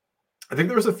think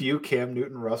there was a few Cam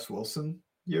Newton, Russ Wilson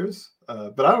years,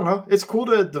 but I don't know. It's cool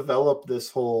to develop this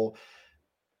whole,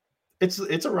 it's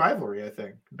a rivalry, I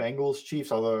think. Bengals,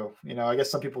 Chiefs, although, I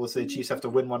guess some people would say Chiefs have to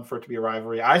win one for it to be a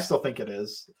rivalry. I still think it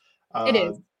is.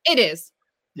 It is.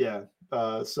 Yeah.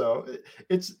 So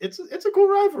it's a cool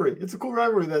rivalry. It's a cool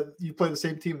rivalry that you play the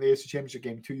same team in the AFC Championship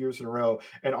game 2 years in a row.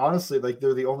 And honestly, like,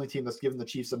 they're the only team that's given the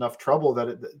Chiefs enough trouble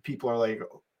that people are like,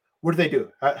 what do they do?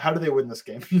 How do they win this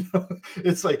game?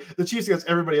 It's like the Chiefs against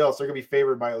everybody else, they're going to be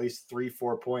favored by at least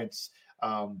 3-4 points.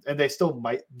 And they still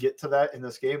might get to that in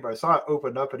this game, but I saw it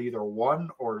open up at either 1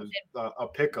 or a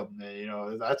pick 'em.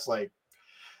 That's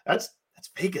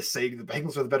Vegas saying the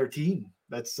Bengals are the better team.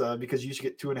 That's because you should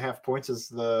get 2.5 points as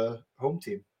the home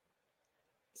team.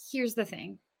 Here's the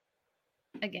thing.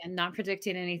 Again, not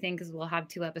predicting anything because we'll have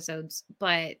 2 episodes,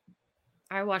 but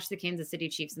I watched the Kansas City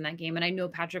Chiefs in that game, and I know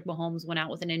Patrick Mahomes went out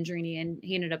with an injury, and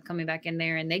he ended up coming back in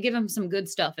there, and they give him some good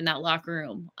stuff in that locker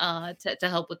room to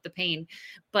help with the pain.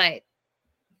 But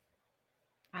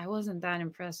I wasn't that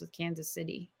impressed with Kansas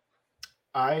City.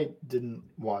 I didn't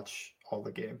watch all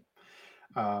the game.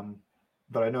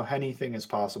 But I know anything is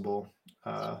possible.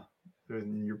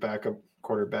 Your backup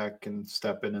quarterback can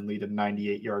step in and lead a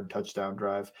 98-yard touchdown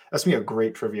drive. That's me a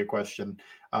great trivia question,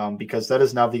 because that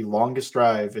is now the longest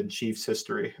drive in Chiefs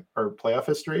history or playoff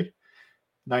history.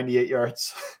 98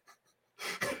 yards.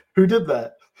 Who did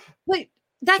that? Wait,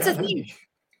 that's a thing.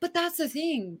 But that's the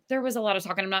thing. There was a lot of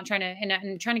talk, and I'm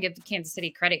trying to give Kansas City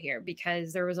credit here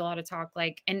because there was a lot of talk,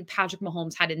 and Patrick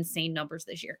Mahomes had insane numbers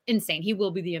this year. Insane. He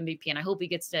will be the MVP, and I hope he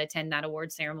gets to attend that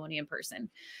award ceremony in person.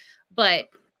 But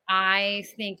I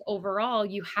think overall,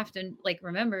 you have to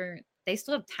remember they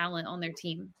still have talent on their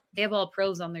team. They have all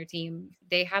pros on their team.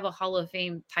 They have a Hall of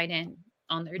Fame tight end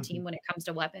on their team when it comes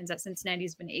to weapons that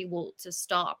Cincinnati's been able to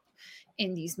stop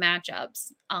in these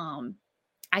matchups.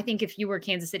 I think if you were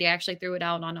Kansas City, I actually threw it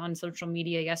out on social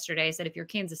media yesterday. I said, if you're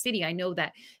Kansas City, I know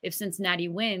that if Cincinnati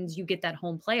wins, you get that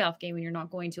home playoff game and you're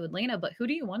not going to Atlanta. But who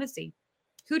do you want to see?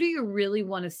 Who do you really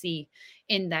want to see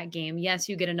in that game? Yes,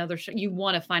 you get another you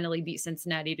want to finally beat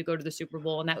Cincinnati to go to the Super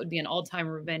Bowl, and that would be an all-time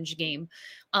revenge game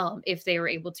if they were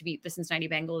able to beat the Cincinnati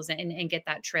Bengals and get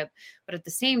that trip. But at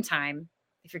the same time,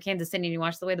 if you're Kansas City and you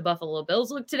watch the way the Buffalo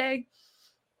Bills look today,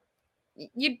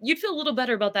 you'd feel a little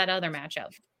better about that other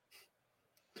matchup.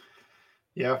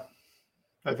 Yeah,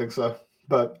 I think so.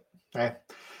 But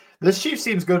this Chiefs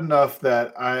team's good enough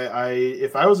that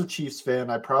if I was a Chiefs fan,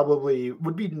 I probably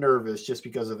would be nervous just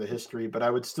because of the history, but I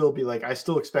would still be like, I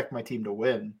still expect my team to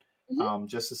win.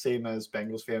 Just the same as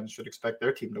Bengals fans should expect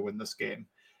their team to win this game.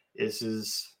 This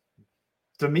is,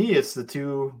 to me, it's the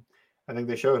two, I think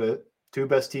they showed it, two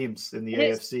best teams in the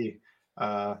AFC.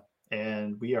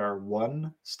 And we are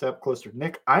one step closer.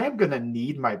 Nick, I am going to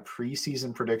need my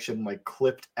preseason prediction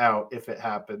clipped out if it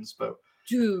happens, but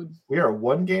dude, we are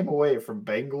one game away from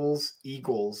Bengals,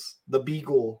 Eagles, the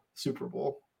Beagle Super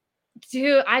Bowl.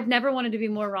 Dude, I've never wanted to be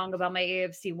more wrong about my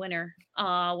AFC winner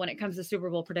when it comes to Super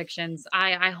Bowl predictions.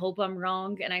 I hope I'm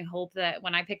wrong, and I hope that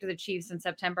when I picked the Chiefs in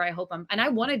September, I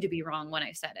wanted to be wrong when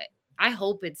I said it. I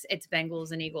hope it's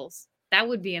Bengals and Eagles. That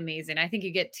would be amazing. I think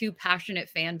you get two passionate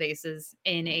fan bases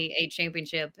in a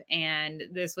championship, and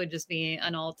this would just be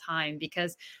an all-time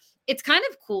because it's kind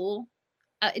of cool.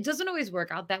 It doesn't always work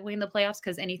out that way in the playoffs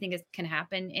because anything can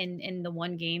happen in the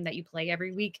one game that you play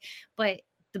every week. But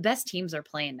the best teams are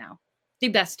playing now. The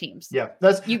best teams. Yeah,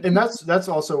 that's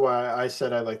also why I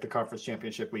said I like the conference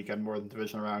championship weekend more than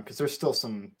divisional round, because there's still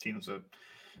some teams that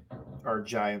are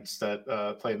giants that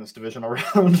play in this divisional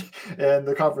round, and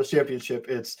the conference championship,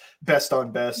 it's best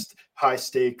on best, high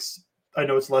stakes. I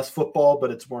know it's less football,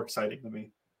 but it's more exciting to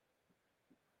me.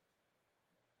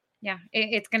 Yeah,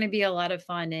 it's going to be a lot of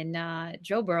fun. And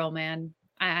Joe Burrow, man,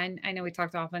 I know we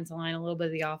talked offensive line, a little bit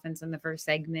of the offense in the first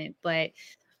segment, but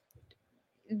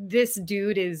this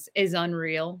dude is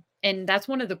unreal. And that's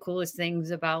one of the coolest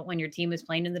things about when your team is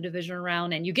playing in the divisional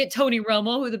round and you get Tony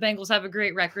Romo, who the Bengals have a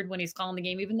great record when he's calling the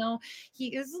game, even though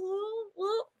he is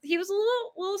he was a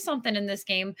little something in this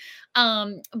game.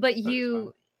 But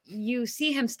you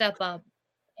see him step up,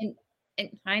 and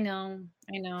I know,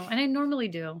 and I normally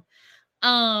do.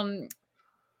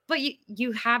 But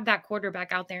you have that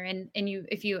quarterback out there, and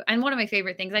one of my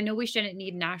favorite things, I know we shouldn't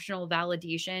need national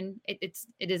validation. It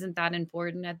isn't that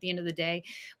important at the end of the day,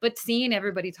 but seeing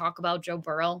everybody talk about Joe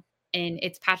Burrow, and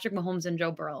it's Patrick Mahomes and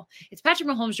Joe Burrow. It's Patrick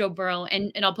Mahomes, Joe Burrow,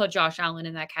 and I'll put Josh Allen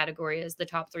in that category as the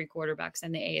top three quarterbacks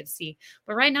in the AFC.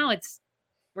 But right now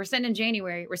we're sitting in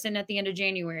January. We're sitting at the end of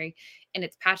January, and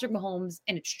it's Patrick Mahomes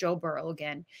and it's Joe Burrow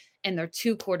again. And they're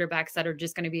two quarterbacks that are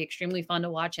just going to be extremely fun to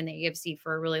watch in the AFC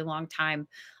for a really long time.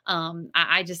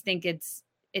 I just think it's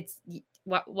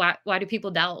why do people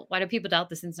doubt? Why do people doubt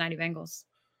the Cincinnati Bengals?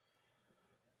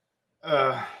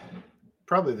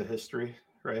 Probably the history,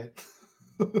 right?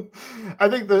 I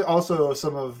think that also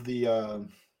some of the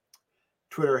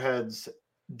Twitter heads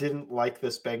didn't like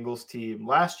this Bengals team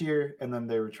last year, and then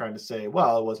they were trying to say,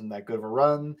 well, it wasn't that good of a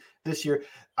run this year.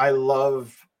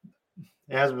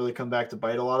 It hasn't really come back to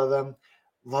bite a lot of them.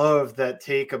 Love that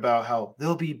take about how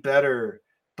they'll be better,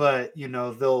 but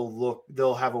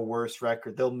they'll have a worse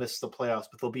record. They'll miss the playoffs,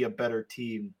 but they'll be a better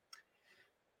team.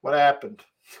 What happened?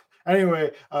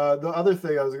 Anyway, the other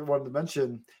thing I wanted to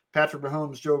mention, Patrick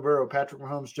Mahomes, Joe Burrow, Patrick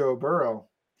Mahomes, Joe Burrow.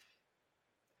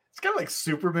 It's kind of like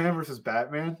Superman versus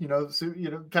Batman.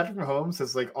 Patrick Mahomes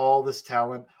has all this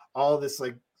talent, all this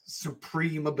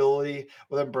supreme ability.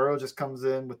 Well, then Burrow just comes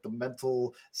in with the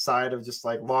mental side of just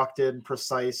locked in,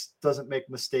 precise, doesn't make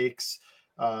mistakes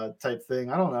type thing.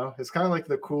 I don't know. It's kind of like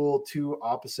the cool two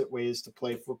opposite ways to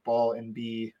play football and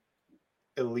be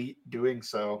elite doing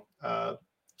so.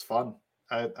 It's fun.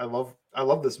 I love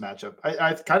this matchup.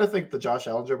 I kind of think the Josh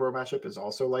Allen Joe Burrow matchup is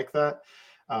also like that.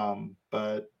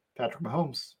 But Patrick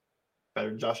Mahomes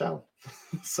better than Josh Allen.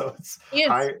 So it's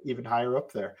even higher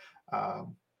up there.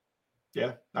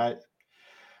 Yeah, I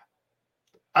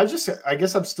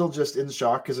guess I'm still just in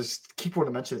shock because I keep wanting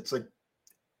to mention it. It's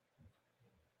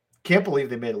can't believe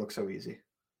they made it look so easy.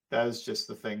 That is just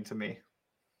the thing to me.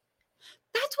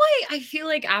 That's why I feel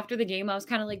like after the game, I was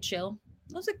kind of chill.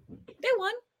 I was like, they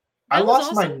won. I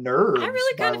lost my nerves. I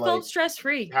really kind of felt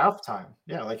stress-free. Halftime.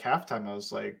 Yeah, halftime, I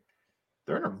was like,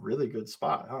 they're in a really good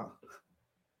spot, huh?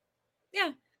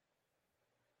 Yeah.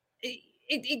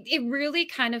 It really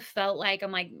kind of felt like,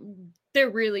 I'm like, they're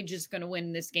really just going to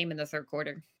win this game in the third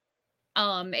quarter.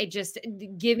 It just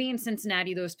giving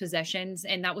Cincinnati those possessions,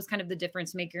 and that was kind of the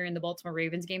difference maker in the Baltimore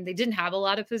Ravens game. They didn't have a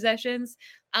lot of possessions.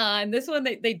 And this one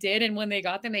they did, and when they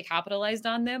got them, they capitalized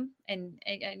on them. And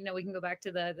we can go back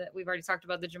to the we've already talked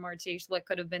about the Jamar Chase, what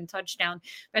could have been touchdown.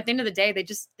 But at the end of the day,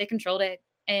 they controlled it.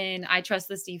 And I trust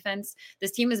this defense.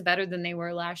 This team is better than they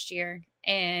were last year,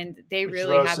 and they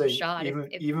really have a shot.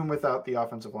 Even without the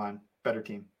offensive line, better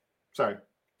team. Sorry,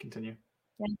 continue.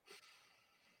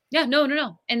 Yeah,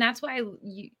 no. And that's why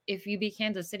if you beat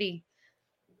Kansas City,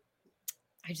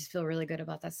 I just feel really good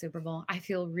about that Super Bowl. I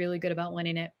feel really good about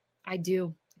winning it. I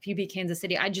do. If you beat Kansas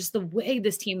City, the way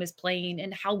this team is playing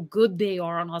and how good they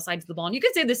are on all sides of the ball. And you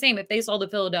could say the same if they saw the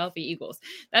Philadelphia Eagles.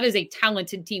 That is a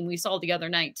talented team we saw the other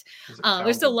night.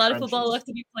 There's still a lot of football left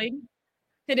to be played.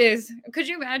 It is. Could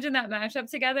you imagine that matchup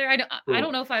together? I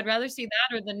don't know if I'd rather see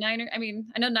that or the Niners. I mean,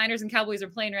 I know Niners and Cowboys are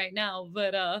playing right now,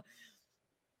 but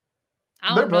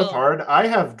they're both hard. I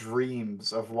have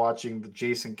dreams of watching the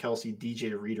Jason Kelsey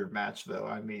DJ Reader match, though.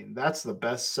 I mean, that's the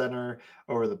best center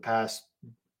over the past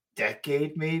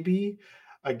decade, maybe,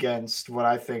 against what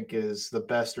I think is the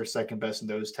best or second best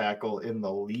nose tackle in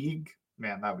the league.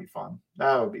 Man, that would be fun.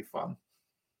 That would be fun.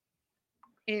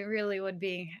 It really would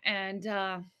be. And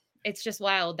it's just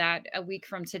wild that a week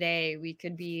from today we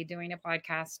could be doing a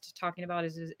podcast talking about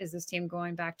is this team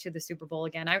going back to the Super Bowl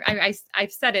again.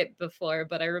 I've said it before,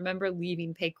 but I remember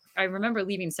leaving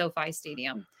SoFi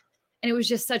Stadium, and it was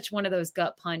just such one of those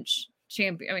gut punch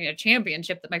a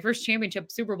championship, that my first championship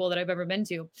Super Bowl that I've ever been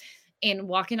to, and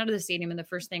walking out of the stadium, and the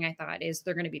first thing I thought is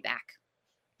they're going to be back.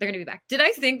 They're going to be back. Did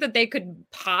I think that they could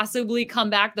possibly come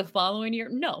back the following year?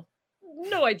 No,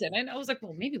 I didn't. I was like,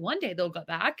 well, maybe one day they'll go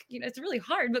back. It's really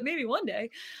hard, but maybe one day.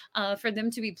 For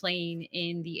them to be playing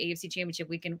in the AFC Championship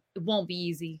weekend, it won't be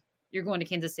easy. You're going to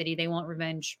Kansas City. They want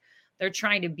revenge. They're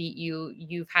trying to beat you.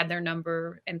 You've had their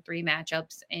number in 3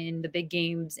 matchups in the big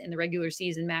games, in the regular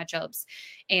season matchups,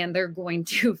 and they're going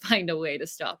to find a way to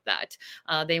stop that.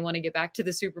 They want to get back to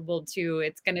the Super Bowl too.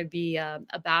 It's going to be a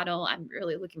battle. I'm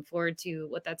really looking forward to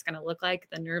what that's going to look like.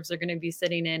 The nerves are going to be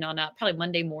sitting in on probably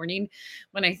Monday morning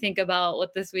when I think about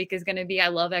what this week is going to be. I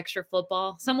love extra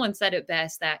football. Someone said it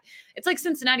best that it's like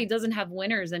Cincinnati doesn't have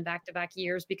winners in back-to-back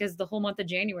years because the whole month of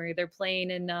January they're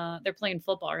playing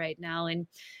football right now. And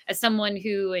as someone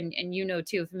who, and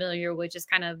too, familiar with just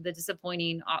kind of the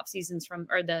disappointing off seasons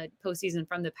or the postseason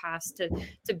from the past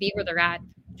to be where they're at,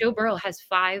 Joe Burrow has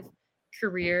 5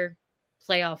 career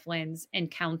playoff wins and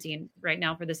counting right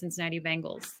now for the Cincinnati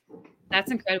Bengals.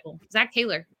 That's incredible. Zach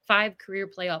Taylor, 5 career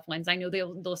playoff wins. I know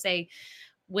they'll say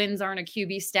wins aren't a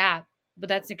QB stat, but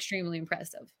that's extremely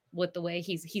impressive with the way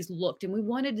he's looked. And we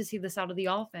wanted to see this out of the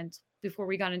offense before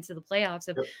we got into the playoffs.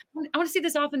 I want to see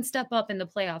this offense step up in the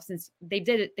playoffs, since they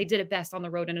did it best on the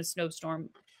road in a snowstorm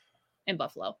in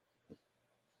Buffalo.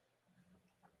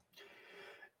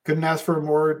 Couldn't ask for a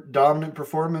more dominant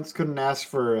performance. Couldn't ask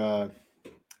for,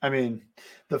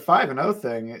 the 5-0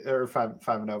 thing, or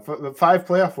 5-0, the 5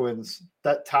 playoff wins,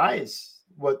 that ties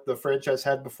what the franchise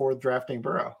had before drafting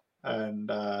Burrow. And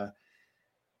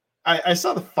I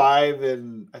saw the 5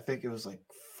 in, I think it was like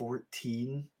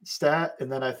 14 stat.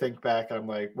 And then I think back, I'm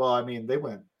like, well, they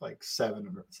went like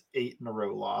 7 or 8 in a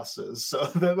row losses.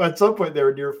 So at some point they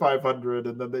were near 500,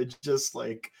 and then they just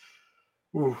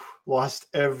lost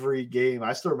every game.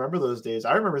 I still remember those days.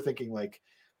 I remember thinking, like,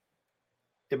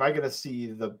 am I going to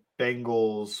see the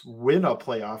Bengals win a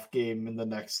playoff game in the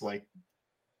next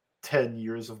 10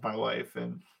 years of my life?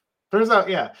 And turns out,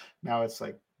 yeah, now it's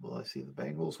like, will I see the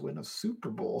Bengals win a Super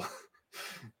Bowl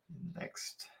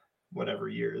next whatever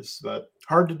years? But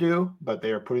hard to do, but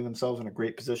they are putting themselves in a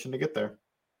great position to get there.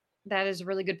 That is a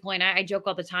really good point. I joke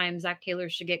all the time, Zach Taylor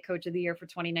should get Coach of the Year for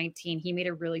 2019. He made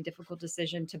a really difficult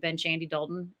decision to bench Andy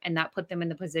Dalton, and that put them in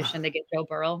the position to get Joe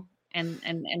Burrow. And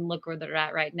look where they're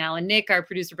at right now. And Nick, our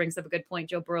producer, brings up a good point.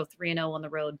 Joe Burrow 3-0 on the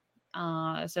road.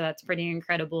 So that's pretty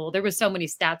incredible. There was so many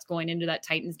stats going into that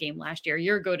Titans game last year. A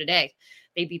year ago today,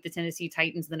 they beat the Tennessee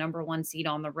Titans, the number 1 seed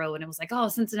on the road. And it was like, oh,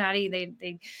 Cincinnati,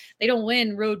 they don't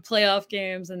win road playoff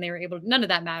games. And they were able to, none of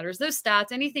that matters. Those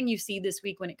stats, anything you see this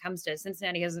week when it comes to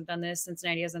Cincinnati hasn't done this,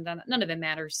 Cincinnati hasn't done that, none of it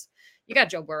matters. You got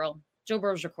Joe Burrow. Joe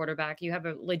Burrow's your quarterback. You have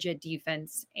a legit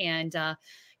defense. And,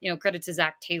 credit to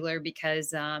Zach Taylor,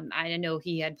 because I know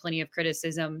he had plenty of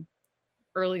criticism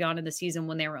early on in the season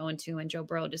when they were 0-2, and Joe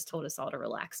Burrow just told us all to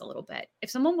relax a little bit.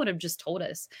 If someone would have just told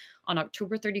us on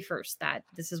October 31st that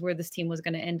this is where this team was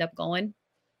going to end up going,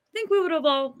 I think we would have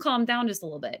all calmed down just a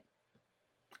little bit.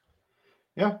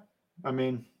 Yeah.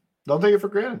 Don't take it for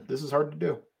granted. This is hard to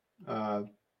do. I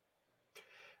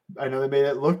know they made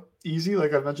it look easy,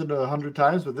 like I've mentioned 100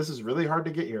 times, but this is really hard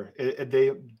to get here.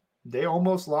 They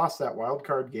almost lost that wild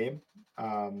card game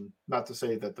Not to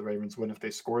say that the Ravens win if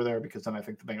they score there, because then I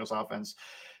think the Bengals offense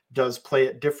does play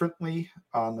it differently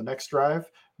on the next drive.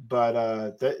 But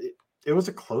it was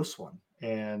a close one.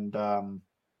 And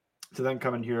to then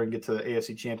come in here and get to the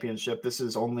AFC Championship, this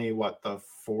is only, the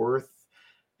fourth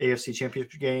AFC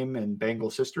Championship game in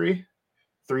Bengals history.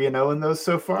 3-0 in those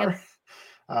so far.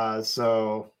 Yep.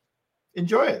 So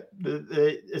enjoy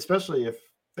it, especially if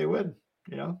they win,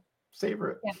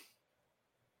 savor it. Yeah.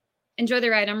 Enjoy the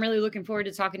ride. I'm really looking forward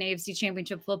to talking AFC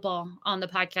Championship football on the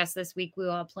podcast this week. We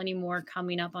will have plenty more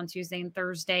coming up on Tuesday and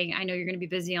Thursday. I know you're going to be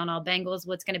busy on all Bengals.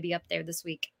 What's going to be up there this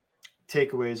week?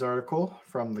 Takeaways article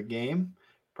from the game.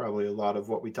 Probably a lot of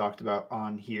what we talked about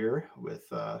on here with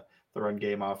the run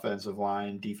game, offensive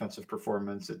line, defensive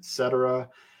performance, etc.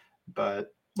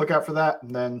 But look out for that.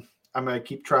 And then I'm going to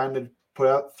keep trying to put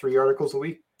out 3 articles a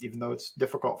week, even though it's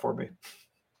difficult for me.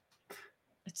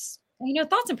 It's,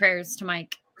 thoughts and prayers to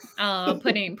Mike.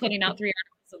 Putting out 3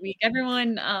 articles a week.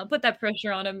 Everyone put that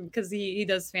pressure on him, because he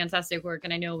does fantastic work,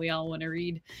 and I know we all want to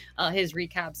read his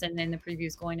recaps and then the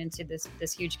previews going into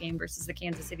this huge game versus the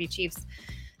Kansas City Chiefs.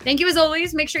 Thank you as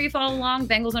always. Make sure you follow along,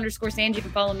 Bengals_Sands. You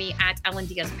can follow me at Ellen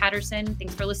Diaz Patterson.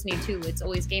 Thanks for listening to It's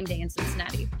Always Game Day in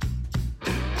Cincinnati.